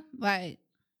 You know, like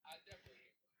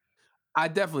I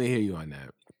definitely hear you on that.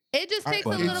 it just takes a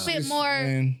but little it's bit just, more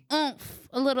man, oomph,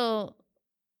 a little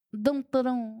dum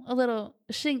dum, a little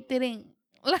shink ding,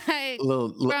 like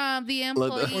from the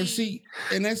employee. Well, see,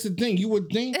 and that's the thing. You would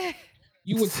think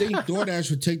DoorDash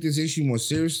would take this issue more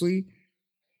seriously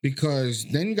because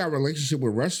then you got relationship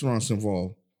with restaurants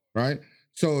involved, right?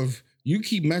 So if you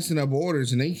keep messing up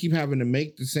orders and they keep having to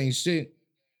make the same shit,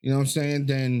 you know what I'm saying?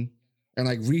 Then and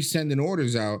like resending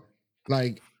orders out,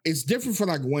 like it's different for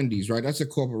like Wendy's, right? That's a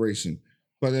corporation.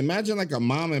 But imagine like a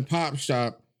mom and pop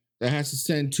shop that has to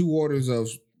send 2 orders of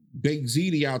Big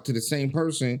Ziti out to the same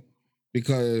person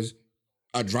because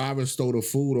a driver stole the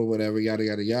food or whatever, yada,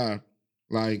 yada, yada.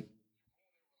 Like,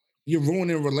 you're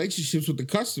ruining relationships with the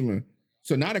customer.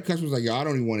 So now the customer's like, yo, I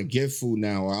don't even want to get food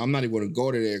now. Or I'm not even going to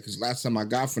go to there because last time I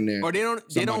got from there, Or they don't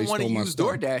somebody want to stole my use stuff.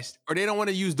 DoorDash. Or they don't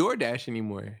want to use DoorDash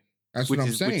anymore. That's Which what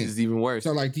I'm is saying. which is even worse.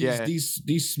 So like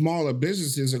these smaller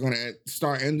businesses are going to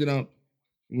start ending up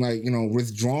like, you know,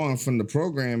 withdrawing from the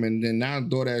program. And then now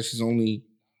DoorDash is only,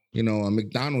 you know, a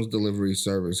McDonald's delivery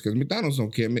service because McDonald's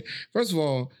don't care. First of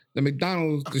all,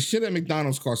 the shit at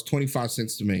McDonald's costs 25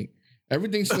 cents to make.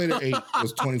 Everything Slater ate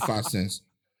was 25 cents.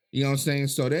 You know what I'm saying?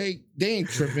 So they ain't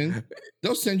tripping.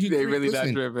 They'll send you. They really not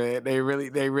tripping. They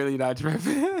really not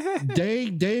tripping.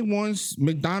 They once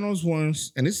McDonald's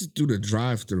once, and this is through the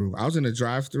drive-through. I was in the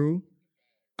drive-through.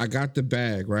 I got the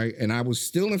bag right, and I was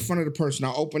still in front of the person.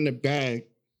 I opened the bag.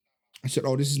 I said,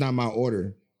 "Oh, this is not my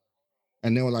order."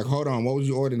 And they were like, "Hold on, what was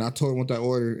your order?" And I told them what I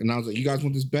ordered, and I was like, "You guys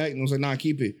want this bag?" And I was like, "Nah,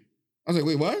 keep it." I was like,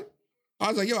 "Wait, what?" I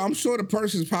was like, "Yo, I'm sure the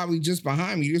person's probably just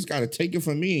behind me. You just got to take it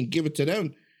from me and give it to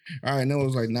them." All right, and I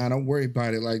was like, "Nah, don't worry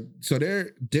about it." Like, so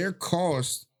their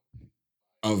cost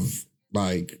of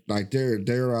like their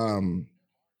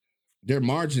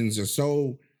margins are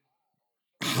so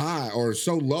high or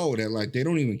so low that like they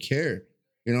don't even care.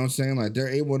 You know what I'm saying? Like they're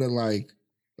able to like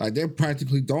they're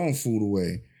practically throwing food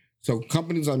away. So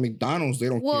companies like McDonald's, they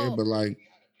don't care. But like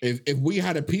if we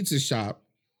had a pizza shop,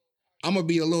 I'm gonna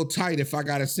be a little tight if I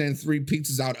gotta send 3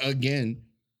 pizzas out again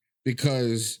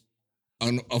because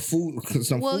some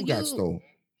food got stole.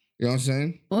 You know what I'm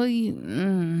saying? Well,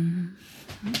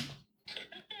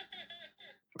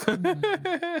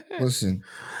 Listen.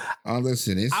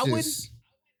 It's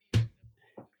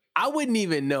I wouldn't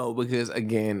even know because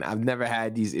again, I've never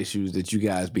had these issues that you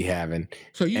guys be having.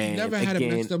 So you've never had a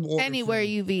messed up order anywhere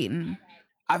you've eaten.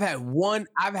 I've had one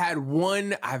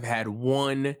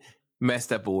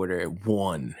messed up order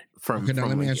one from, Okay, now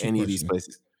let me like ask you a any of these question.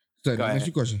 places. So Go let me ask ahead.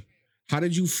 you a question. How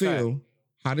did you feel?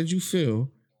 How did you feel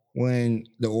when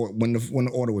the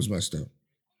order was messed up?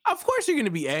 Of course you're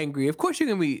gonna be angry. Of course you're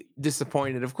gonna be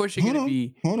disappointed. Of course you're Hold gonna on,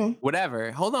 be hold on.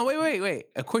 whatever. Hold on, wait.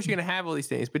 Of course you're gonna have all these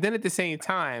things, but then at the same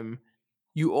time,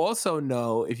 you also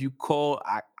know if you call.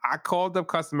 I called up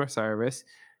customer service.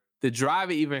 The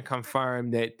driver even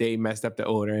confirmed that they messed up the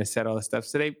order and said all the stuff.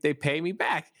 So they paid me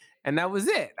back, and that was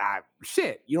it.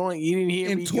 You didn't hear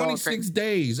In me going 26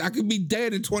 days, I could be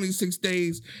dead in 26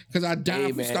 days because I died Hey,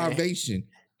 from man. starvation.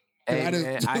 'Cause Hey, I just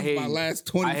man, took I hear my you. last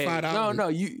I hear you. $25. No,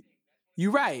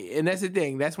 you're right, and that's the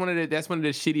thing. That's one of the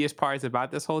shittiest parts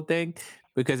about this whole thing,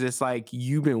 because it's like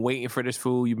you've been waiting for this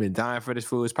food, you've been dying for this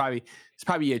food. It's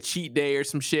probably a cheat day or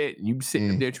some shit, and you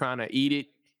sitting up there trying to eat it.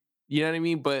 You know what I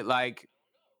mean? But like,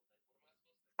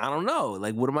 I don't know.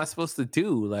 Like, what am I supposed to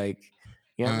do? Like,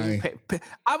 you know what I mean?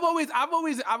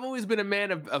 I've always been a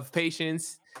man of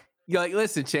patience. You're like,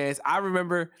 listen, Chance. I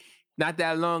remember not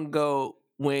that long ago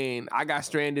when I got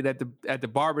stranded at the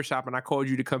barbershop and I called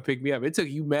you to come pick me up. It took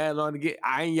you mad long to get.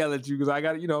 I ain't yell at you because I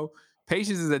got,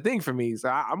 patience is a thing for me, so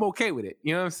I'm okay with it.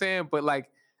 You know what I'm saying? But like,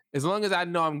 as long as I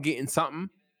know I'm getting something,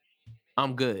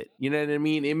 I'm good. You know what I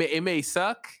mean? It may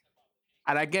suck.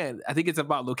 And again, I think it's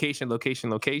about location,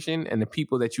 and the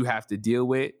people that you have to deal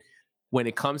with when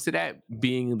it comes to that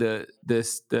being the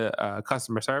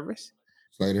customer service.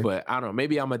 Later. But I don't know.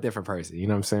 Maybe I'm a different person. You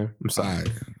know what I'm saying? I'm sorry. All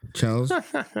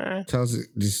right. Charles,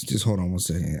 just hold on one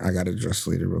second. I got to address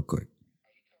Slater real quick.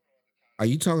 Are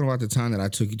you talking about the time that I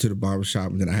took you to the barbershop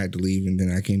and then I had to leave and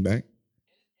then I came back?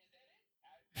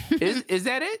 Is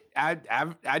that it?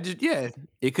 I just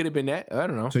it could have been that. I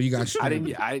don't know. So you got I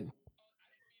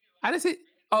didn't say.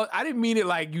 Oh, I didn't mean it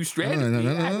like you stranded me.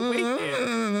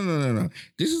 No.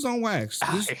 This is on wax.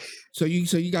 So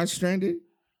you got stranded?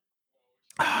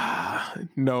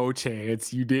 No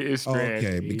chance. You didn't strand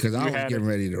Okay, me. because I was getting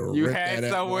ready to. You rip had that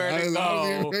somewhere up. to go.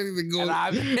 I was getting ready to go.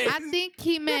 I think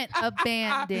he meant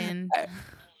abandoned.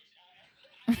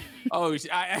 Oh,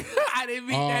 I didn't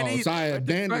mean that either. So I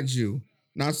abandoned you.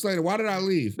 Now, Slater, why did I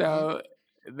leave? No,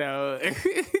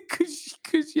 because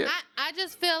you. I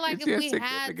just feel like It's if we your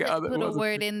had to significant other put a wasn't-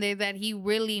 word in there that he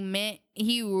really meant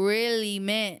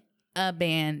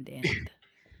abandoned.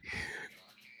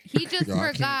 He just Yo, I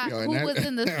can't- forgot yo, who and was that-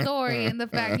 in the story and the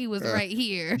fact he was right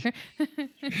here.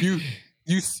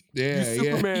 You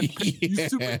Superman.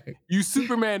 You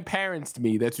Superman parentsed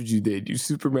me. That's what you did. You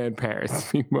Superman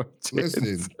parentsed me.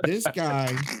 Listen, this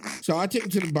guy. So I take him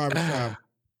to the barbershop,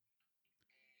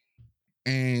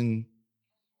 and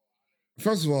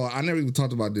first of all, I never even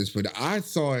talked about this, but I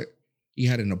thought he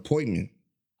had an appointment.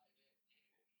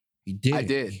 He did. I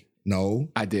did. No,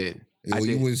 I did. Well,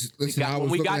 he was. Listen, I was when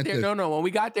we looking got at there. the. No. When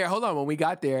we got there, hold on. When we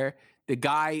got there, the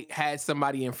guy had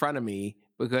somebody in front of me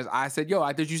because I said, "Yo,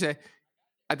 I thought you said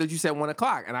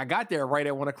 1:00," and I got there right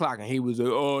at 1:00, and he was like,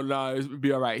 "Oh no, it'll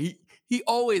be all right." He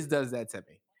always does that to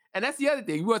me, and that's the other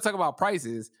thing. You want to talk about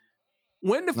prices?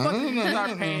 When the fuck did you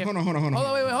start paying? Hold on. Hold on. Hold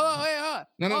on, wait.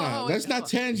 No. Let's not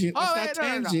tangent. Let's not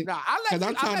tangent. No. Because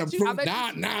I'm trying to prove.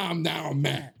 Now I'm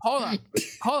mad. Hold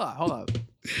on.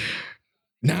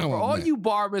 Now For I'm all mad. you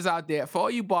barbers out there,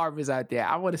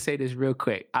 I want to say this real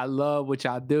quick. I love what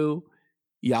y'all do.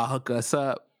 Y'all hook us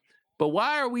up. But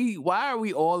why are we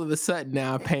all of a sudden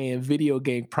now paying video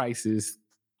game prices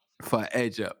for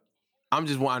Edge Up? I'm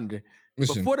just wondering.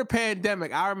 Listen, Before the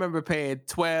pandemic, I remember paying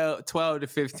 12 to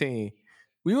 15.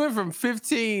 We went from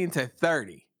 15 to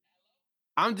 30.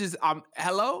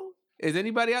 Hello? Is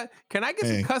anybody out? Can I get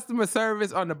some customer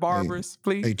service on the barbers,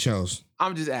 please? hey, Charles.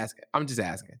 I'm just asking.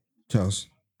 Charles.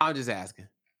 I'm just asking.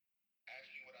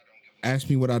 Ask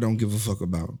me what I don't give a fuck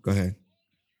about. Go ahead.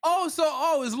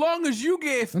 As long as you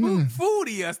get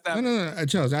foodie and stuff. No.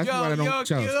 Charles, ask me what I don't.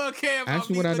 Charles, you don't care about ask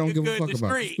me what I don't give a fuck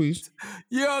about, please.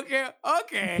 You don't care?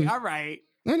 Okay, Please. all right.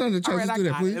 No, Charles, All right, just do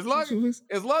that, I got it. please.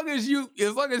 As long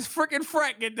as frickin'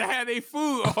 Frank get to have their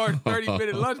food on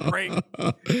 30-minute lunch break,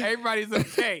 everybody's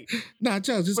okay. Nah,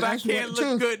 Charles, just But I ask me. can't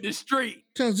look good in the street.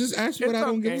 Charles, just ask me what It's I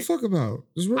don't give a okay. fuck about.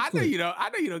 Just real I know quick. you don't.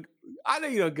 I know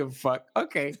you don't give a fuck.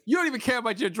 Okay, you don't even care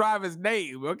about your driver's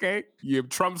name. Okay, you a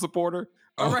Trump supporter.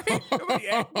 All right.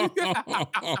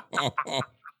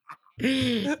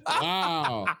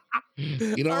 Wow.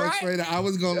 You know All what's right. funny? I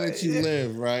was gonna let you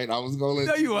live, right? I was gonna let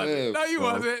No, you you wasn't. live. No, you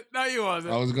bro. wasn't. No, you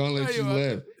wasn't. I was gonna let No, you you wasn't.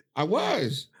 live. I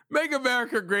was. Make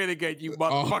America great again, you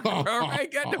motherfucker. All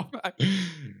right, get the fuck.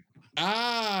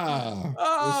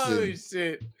 Oh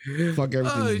Listen, shit. fuck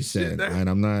everything Oh, you shit. said. All right,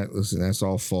 I'm not. Listen, that's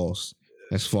all false.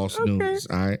 That's false news.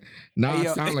 All right. Now Hey, I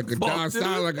yo, sound like a false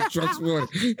truck sport.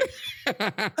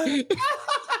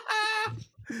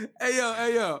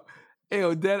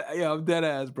 I'm dead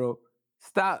ass, bro.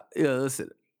 Stop. Yo, listen,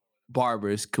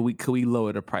 barbers, could we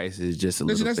lower the prices just a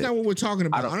Listen, little that's bit? not what we're talking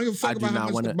about. I don't give a I fuck do about how not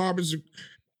much wanna- the barbers are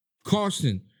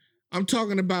costing. I'm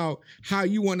talking about how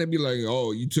you want to be like,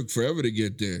 oh, you took forever to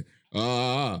get there.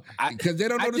 Because they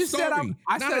don't know I the just said story.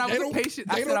 I said I was a patient.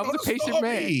 I said I was a patient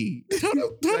man. They don't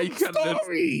know Now you the gotta know-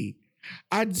 story.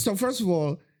 So first of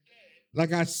all,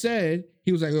 like I said,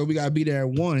 he was like, "Oh, we gotta be there at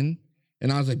 1,"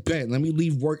 and I was like, "Bet, let me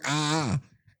leave work. I'm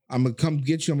gonna come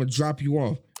get you. I'm gonna drop you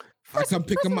off. I come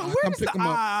pick him up. I come pick him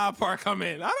up. Part come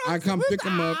in. I come pick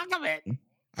him up. Come in.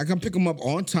 I come pick him up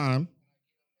on time,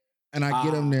 and I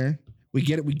get him there. We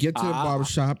get to the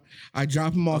barbershop. I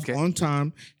drop him off on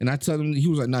time, and I tell him, he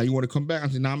was like, "Nah, you want to come back?" I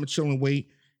said, "Nah, I'm gonna chill and wait."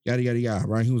 Yada yada yada.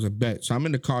 Right? He was a bet. So I'm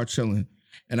in the car chilling,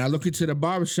 and I look into the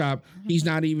barbershop. He's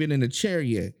not even in the chair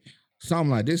yet. So I'm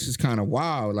like, this is kind of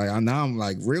wild. Like now I'm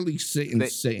like really sitting.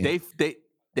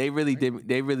 They really did.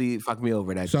 They really fucked me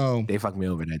over that. So they fucked me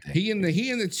over that day. He in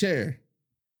the chair.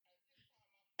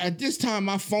 At this time,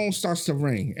 my phone starts to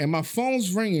ring, and my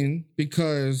phone's ringing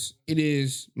because it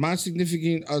is my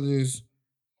significant other's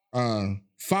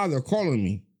father calling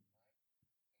me.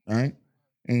 All right,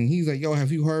 and he's like, "Yo,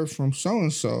 have you heard from so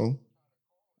and so?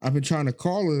 I've been trying to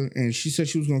call her, and she said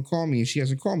she was gonna call me, and she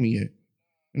hasn't called me yet."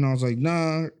 And I was like,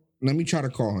 "Nah, let me try to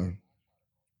call her."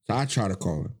 So I try to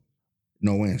call her,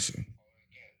 no answer.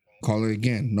 Call her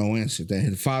again, no answer. Then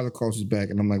his father calls us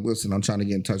back, and I'm like, "Listen, I'm trying to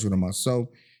get in touch with her myself.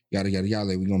 Yada yada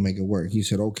yada. We're gonna make it work." He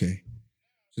said, "Okay."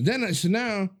 So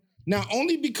now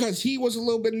only because he was a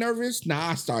little bit nervous,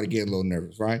 I started getting a little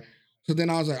nervous, right? So then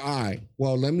I was like, all right,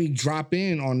 well, let me drop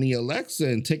in on the Alexa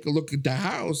and take a look at the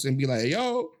house and be like,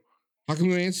 "Yo, how come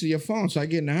you don't answer your phone?" So I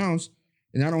get in the house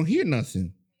and I don't hear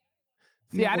nothing.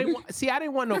 I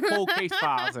didn't want no cold case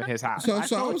files in his house. So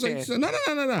I was like, no.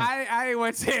 I didn't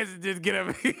want Chance to just get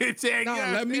up.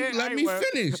 Let me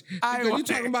finish. Because you're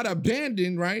talking about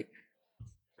abandoned, right?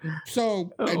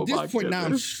 So at this point now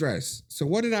I'm stressed. So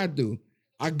what did I do?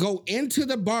 I go into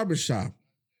the barbershop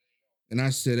and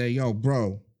I said, "Hey, yo,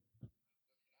 bro,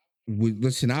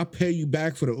 listen, I'll pay you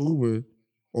back for the Uber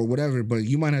or whatever, but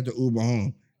you might have to Uber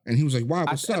home." And he was like, "Wow,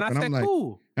 what's up?" And I'm like,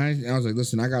 cool. I was like,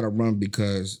 "Listen, I gotta run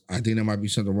because I think there might be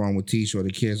something wrong with Tisha or the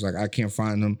kids. Like, I can't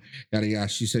find them." Yada yada.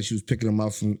 She said she was picking them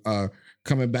up from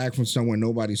coming back from somewhere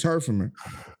nobody's heard from her.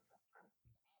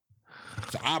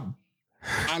 So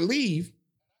I leave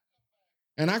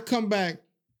and I come back.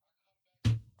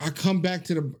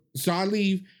 So I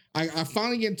leave. I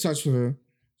finally get in touch with her.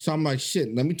 So I'm like,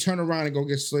 shit, let me turn around and go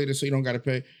get Slater so you don't gotta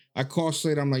pay. I call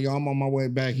Slater. I'm like, "Yo, I'm on my way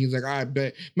back." He's like, "All right,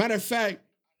 bet." Matter of fact,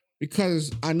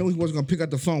 because I knew he wasn't gonna pick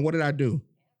up the phone, what did I do?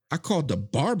 I called the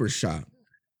barbershop.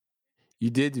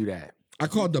 You did do that. I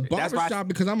called the barbershop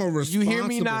because I'm a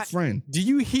responsible friend. Do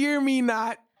you hear me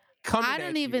not coming I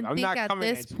don't even think at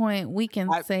this point we can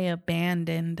say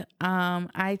abandoned.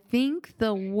 I think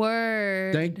the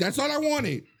word... That's all I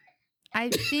wanted. I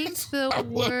think the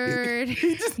word...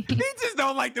 He just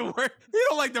don't like the word. He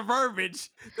don't like the verbiage.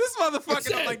 This motherfucker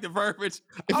don't like the verbiage.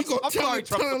 I'm sorry,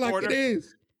 Trump supporter. Like it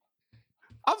is.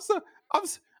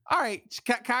 All right.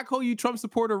 Can I call you Trump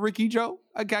supporter Ricky Joe?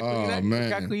 Can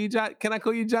I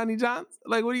call you Johnny Johns?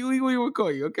 Like, what do you want to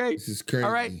call you? Okay. This is crazy.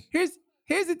 All right. Here's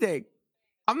the thing.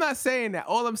 I'm not saying that.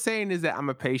 All I'm saying is that I'm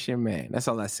a patient man. That's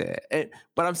all I said.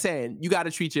 But I'm saying you got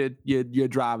to treat your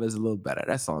drivers a little better.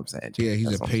 That's all I'm saying. Yeah,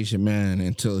 he's a patient man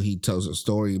until he tells a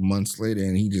story months later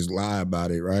and he just lie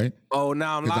about it, right? Oh,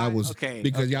 now I'm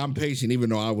lying. I'm patient, even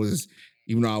though I was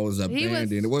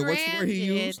abandoned. What's the word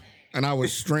he used? And I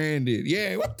was stranded.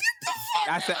 Yeah. What the fuck?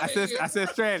 I said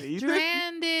stranded.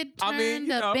 Stranded,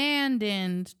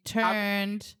 abandoned,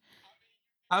 turned.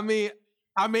 I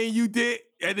mean, you did,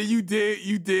 and then you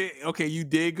did. Okay, you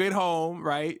did get home,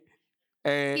 right?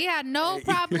 And he had no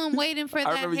problem waiting for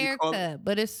that haircut,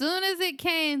 but as soon as it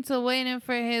came to waiting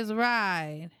for his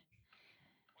ride.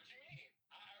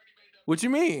 What you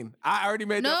mean? I already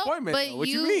made the appointment. But what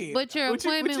you mean? But your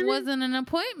appointment wasn't an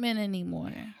appointment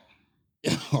anymore.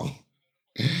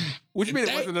 What you mean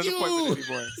it wasn't an appointment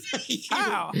anymore?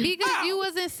 How? Because you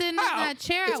wasn't sitting in that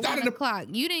chair at 1 o'clock.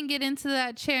 You didn't get into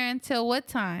that chair until what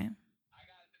time?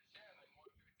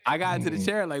 I got into the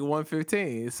chair like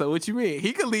 1:15. So what you mean?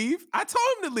 He could leave. I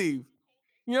told him to leave.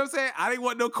 You know what I'm saying? I didn't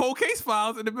want no cold case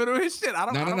files in the middle of his shit. I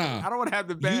don't want to have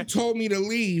the bad. You told me to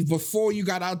leave before you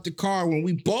got out the car when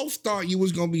we both thought you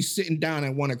was gonna be sitting down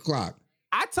at 1 o'clock.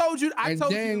 I told you to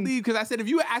leave because I said if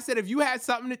you had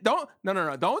something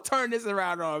don't turn this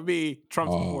around on me,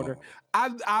 Trump supporter.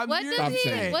 What does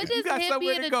him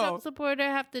being a Trump supporter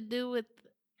have to do with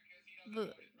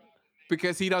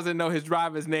because he doesn't know his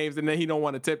drivers' names, and then he don't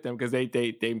want to tip them because they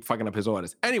fucking up his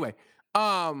orders. Anyway,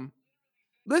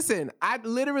 listen, I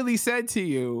literally said to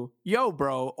you, yo,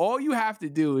 bro, all you have to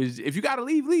do is if you gotta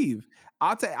leave.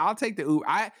 I'll take the Uber.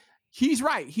 He's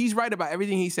right. He's right about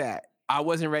everything he said. I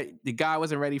wasn't ready. The guy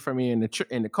wasn't ready for me in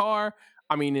the car.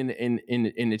 I mean,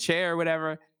 in the chair or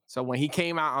whatever. So when he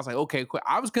came out, I was like, okay, cool.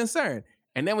 I was concerned.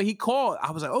 And then when he called,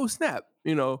 I was like, oh snap.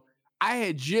 You know,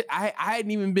 I hadn't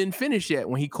even been finished yet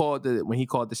when he called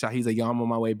the shop. He's like, yo, I'm on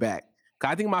my way back. Cause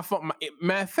I think my phone.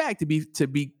 Matter of fact, to be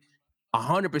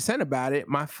 100% about it,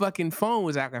 my fucking phone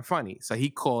was acting funny. So he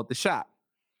called the shop.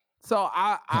 So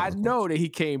I know that he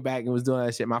came back and was doing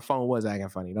that shit. My phone was acting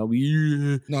funny. Don't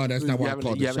be. No, that's not why I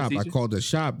called the shop. I called the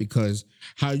shop because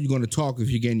how are you going to talk if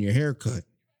you're getting your hair cut?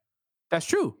 That's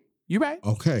true. You right.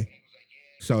 Okay.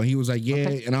 So he was like, yeah.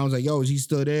 Okay. And I was like, yo, is he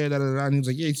still there? Da, da, da. And he was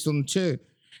like, yeah, he's still in the chair.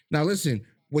 Now, listen,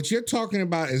 what you're talking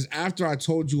about is after I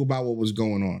told you about what was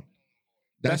going on.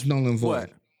 That's null and void.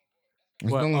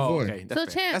 That's null and void. Okay.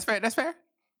 That's fair. That's fair.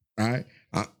 All right.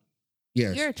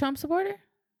 Yes. You're a Trump supporter?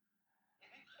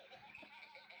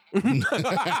 I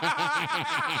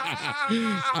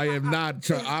am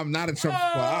not. I'm not a Trump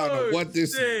supporter. I don't know what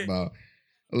this is about.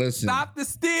 Listen. Stop the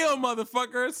steal,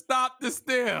 motherfucker. Stop the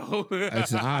steal.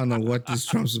 Listen, I don't know what this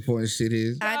Trump supporting shit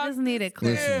is. I just need a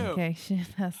clarification.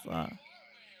 That's all.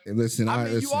 Listen, I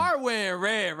mean, listen. You are wearing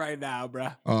red right now, bro.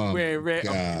 Oh, wearing red.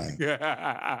 God.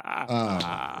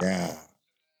 Yeah.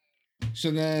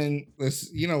 So then,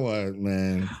 you know what,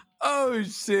 man? Oh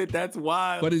shit, that's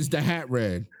wild. What is the hat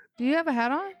red? Do you have a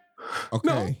hat on? Okay.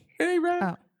 No, it ain't red.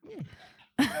 Oh.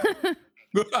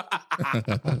 Put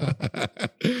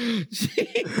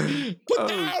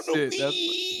down the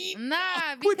weed. Nah,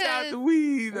 Put down because the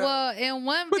weed. well, in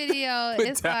one video,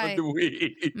 it's like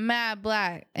mad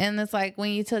black, and it's like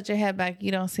when you tilt your head back,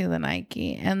 you don't see the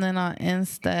Nike, and then on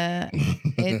Insta,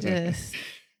 it just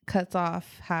cuts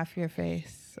off half your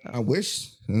face. So. I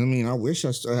wish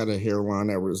I still had a hairline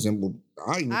that resembled.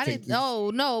 I didn't.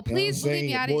 No, please believe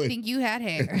me. I didn't think you had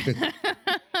hair.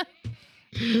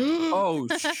 Oh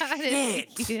I shit!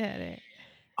 didn't think you had it.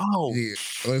 Oh, yeah.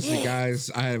 Listen, guys,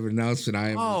 I have announced that I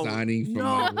am resigning from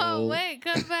my role. Wait,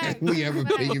 come back. We have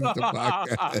opinions to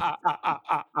podcast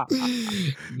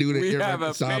due to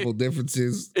irreconcilable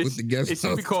differences with the guests. It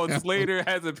should be called Slater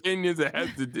Has Opinions and Has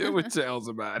to Deal with Charles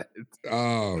about it.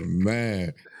 Oh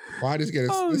man, why just get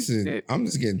listen? Shit. I'm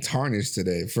just getting tarnished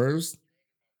today. First,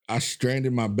 I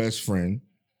stranded my best friend.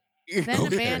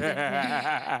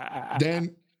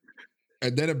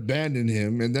 Then abandoned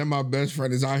him, and then my best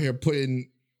friend is out here putting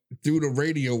through the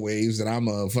radio waves that I'm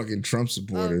a fucking Trump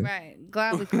supporter. Oh, right.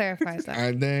 Glad we clarified that.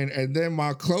 and then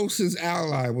my closest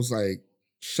ally was like,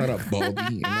 "Shut up, Baldy."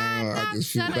 And now I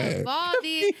just feel bad.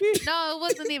 Baldy. No, it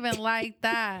wasn't even like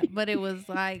that, but it was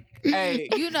like, hey,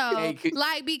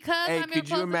 like because I'm your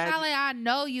closest ally, I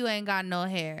know you ain't got no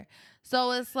hair,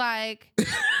 so it's like.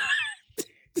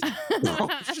 Because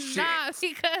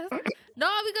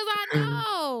I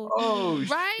know. Oh,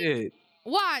 right? Shit.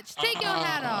 Watch, take your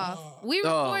hat off. We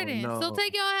recording, so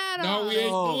take your hat off. No, we ain't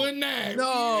doing that.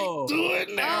 No, we ain't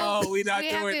doing that. No, we not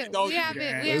doing it. We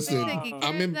haven't taken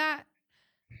care of that.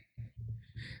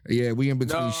 Yeah, we in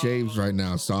between shaves right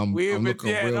now, so I'm looking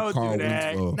real Carl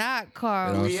Winslow. Not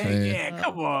Carl. You know what I'm saying? Yeah,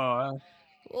 come on.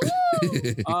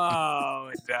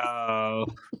 Oh no.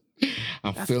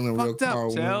 I'm feeling real Carl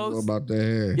Winslow about the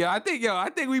hair. Yeah, I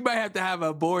think we might have to have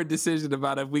a board decision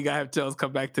about if we gotta have Charles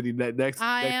come back to the next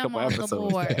couple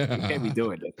episodes. We can't be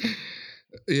doing this.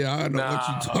 Yeah, I know what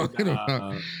you're talking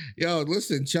about. Yo,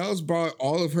 listen, Charles brought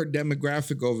all of her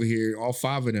demographic over here, all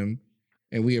 5 of them,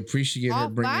 and we appreciate her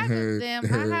bringing her.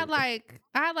 I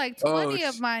had like 20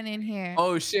 of mine in here.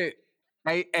 Oh shit.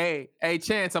 Hey,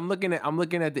 Chance, I'm looking at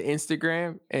the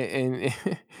Instagram and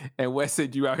Wes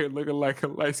said you out here looking like a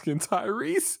light-skinned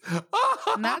Tyrese.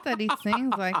 Not that he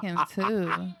sings like him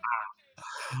too.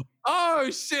 Oh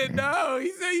shit, no.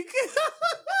 He said you can.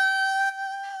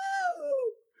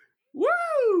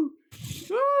 Woo!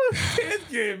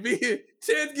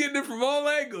 Chance getting it from all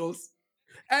angles.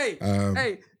 Hey,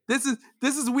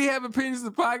 This is We Have Opinions,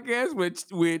 the podcast with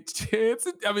Chance.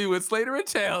 With Slater and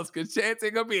Charles, because Chance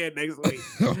ain't gonna be here next week.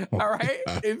 All right.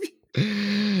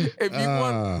 If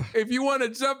you want to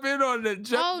jump in on the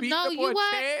beat up on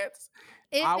Chance,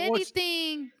 if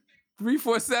anything,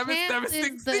 347-766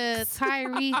 is the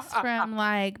Tyrese from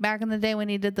like back in the day when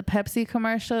he did the Pepsi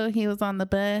commercial. He was on the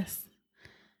bus.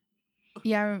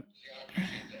 Yeah.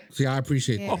 See, I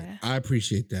appreciate that. I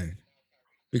appreciate that.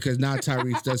 because now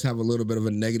Tyrese does have a little bit of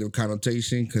a negative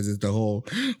connotation because it's the whole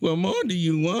 "What more do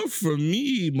you want from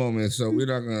me" moment. So we're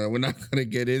not gonna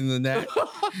get into that.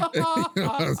 You know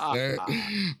what I'm saying?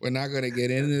 We're not gonna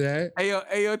get into that. Hey yo,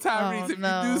 Tyrese, if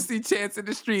no. you do see Chance in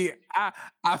the street, I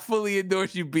fully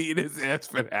endorse you beating his ass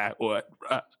for that one,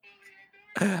 bro.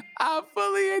 I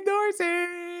fully endorse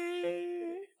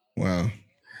it. Wow.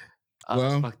 I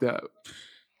was fucked up.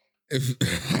 If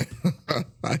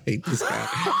I hate this guy.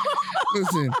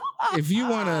 Listen, if you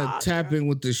want to tap in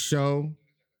with the show,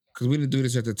 because we didn't do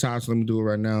this at the top, so let me do it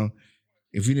right now.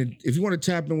 If you want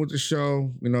to tap in with the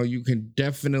show, you know, you can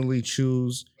definitely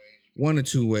choose one or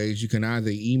two ways. You can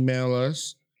either email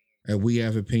us at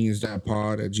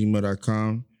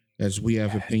wehaveopinions.pod@gmail.com. That's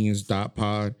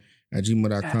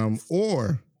wehaveopinions.pod@gmail.com.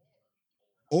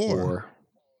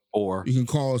 Or you can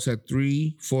call us at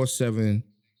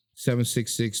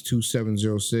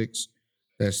 347-766-2706.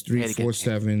 That's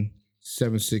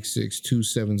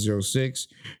 347-766-2706.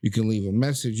 You can leave a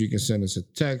message. You can send us a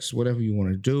text, whatever you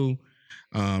want to do.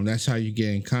 That's how you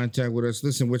get in contact with us.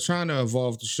 Listen, we're trying to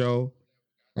evolve the show.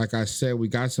 Like I said, we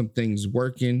got some things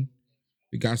working.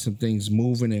 We got some things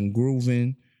moving and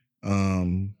grooving. We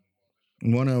want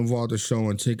to evolve the show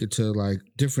and take it to like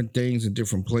different things in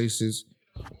different places.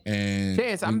 And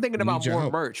Chance, I'm thinking about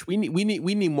more merch. We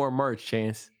need more merch,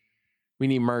 Chance. We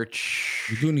need merch.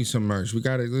 We do need some merch. We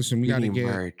gotta listen. We gotta get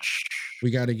merch. We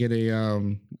gotta get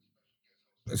a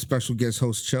special guest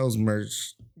host Chels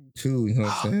merch too. You know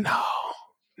what I'm saying?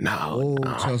 No.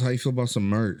 Chels, how you feel about some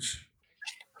merch?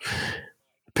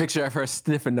 Picture of her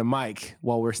sniffing the mic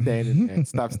while we're standing there.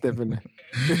 Stop sniffing it.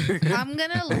 I'm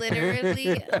gonna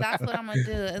literally, that's what I'm gonna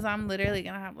do, is I'm literally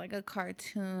gonna have like a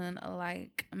cartoon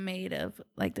like made of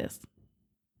like this.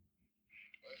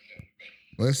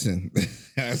 Listen,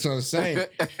 that's what I'm saying.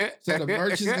 So the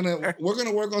merch is we're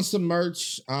gonna work on some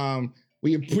merch.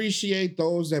 We appreciate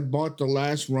those that bought the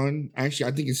last run.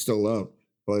 Actually, I think it's still up.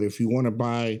 But if you want to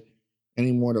buy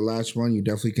any more of the last run, you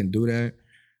definitely can do that.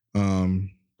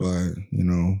 But you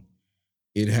know,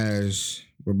 we're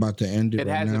about to end it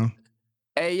right now.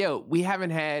 Hey yo, we haven't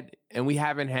had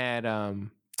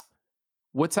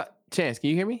what's up, Chance, can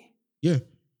you hear me? Yeah.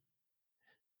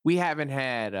 We haven't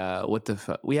had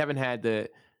we haven't had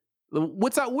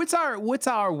what's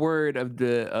our word of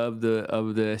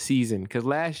the season? Because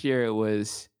last year it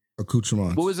was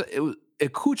accoutrements. What was it? It was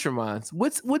accoutrements.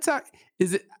 What's our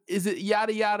is it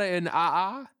yada yada and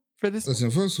for this? Listen,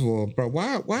 first of all, bro,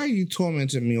 why are you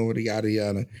tormenting me over the yada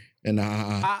yada and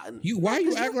why you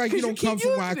act like you don't come from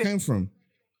where I came from?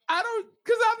 I don't,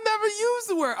 because I've never used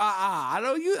the word I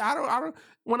don't.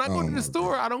 When I go to the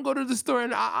store, I don't go to the store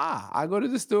and I go to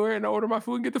the store and order my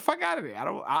food and get the fuck out of there. I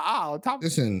don't on top.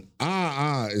 Listen,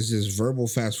 is just verbal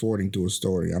fast forwarding through a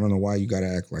story. I don't know why you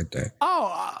gotta act like that.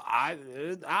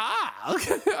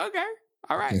 Okay,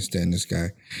 all right. I can't stand this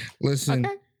guy. Listen,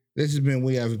 This has been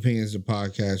We Have Opinions, the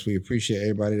podcast. We appreciate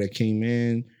everybody that came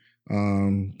in.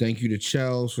 Thank you to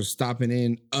Chels for stopping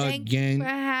in again. Thanks for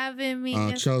having me.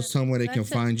 Chels, tell them where they can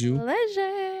find you.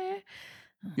 Pleasure.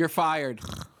 You're fired.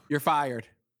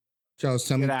 Chels,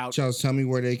 tell me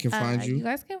where they can find you. You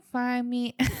guys can find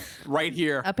me right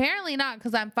here. Apparently not,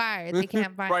 because I'm fired. They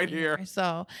can't find right me here.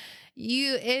 So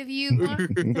if you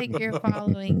want to take your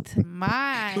following to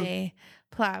my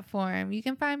platform, you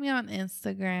can find me on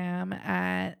Instagram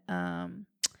at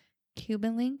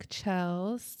Cuban Link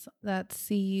Chels. That's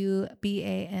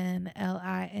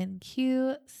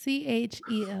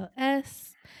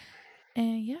CubanLinkChels.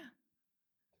 And yeah.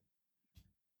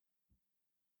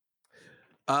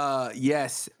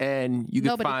 Yes, and you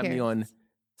can find me on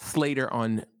Slater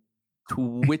on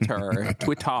Twitter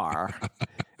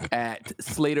at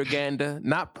Slaterganda,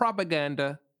 not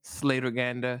propaganda,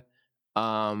 Slaterganda.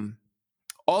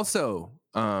 Also,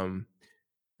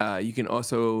 you can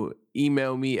also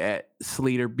email me at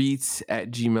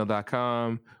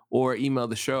slaterbeats@gmail.com or email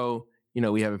the show. You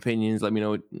know, we have opinions. Let me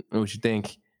know what you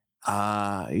think.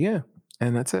 Yeah,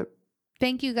 and that's it.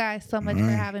 Thank you guys so much for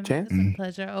having me. It's a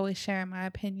pleasure always sharing my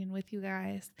opinion with you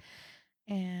guys.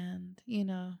 And, you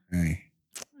know, I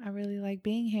really like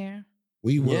being here.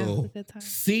 We will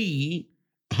see.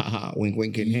 Wink,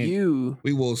 wink, and hint.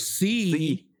 We will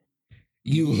see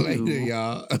you later,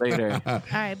 y'all. Later. All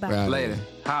right, bye. Later.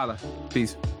 Holla.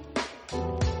 Peace.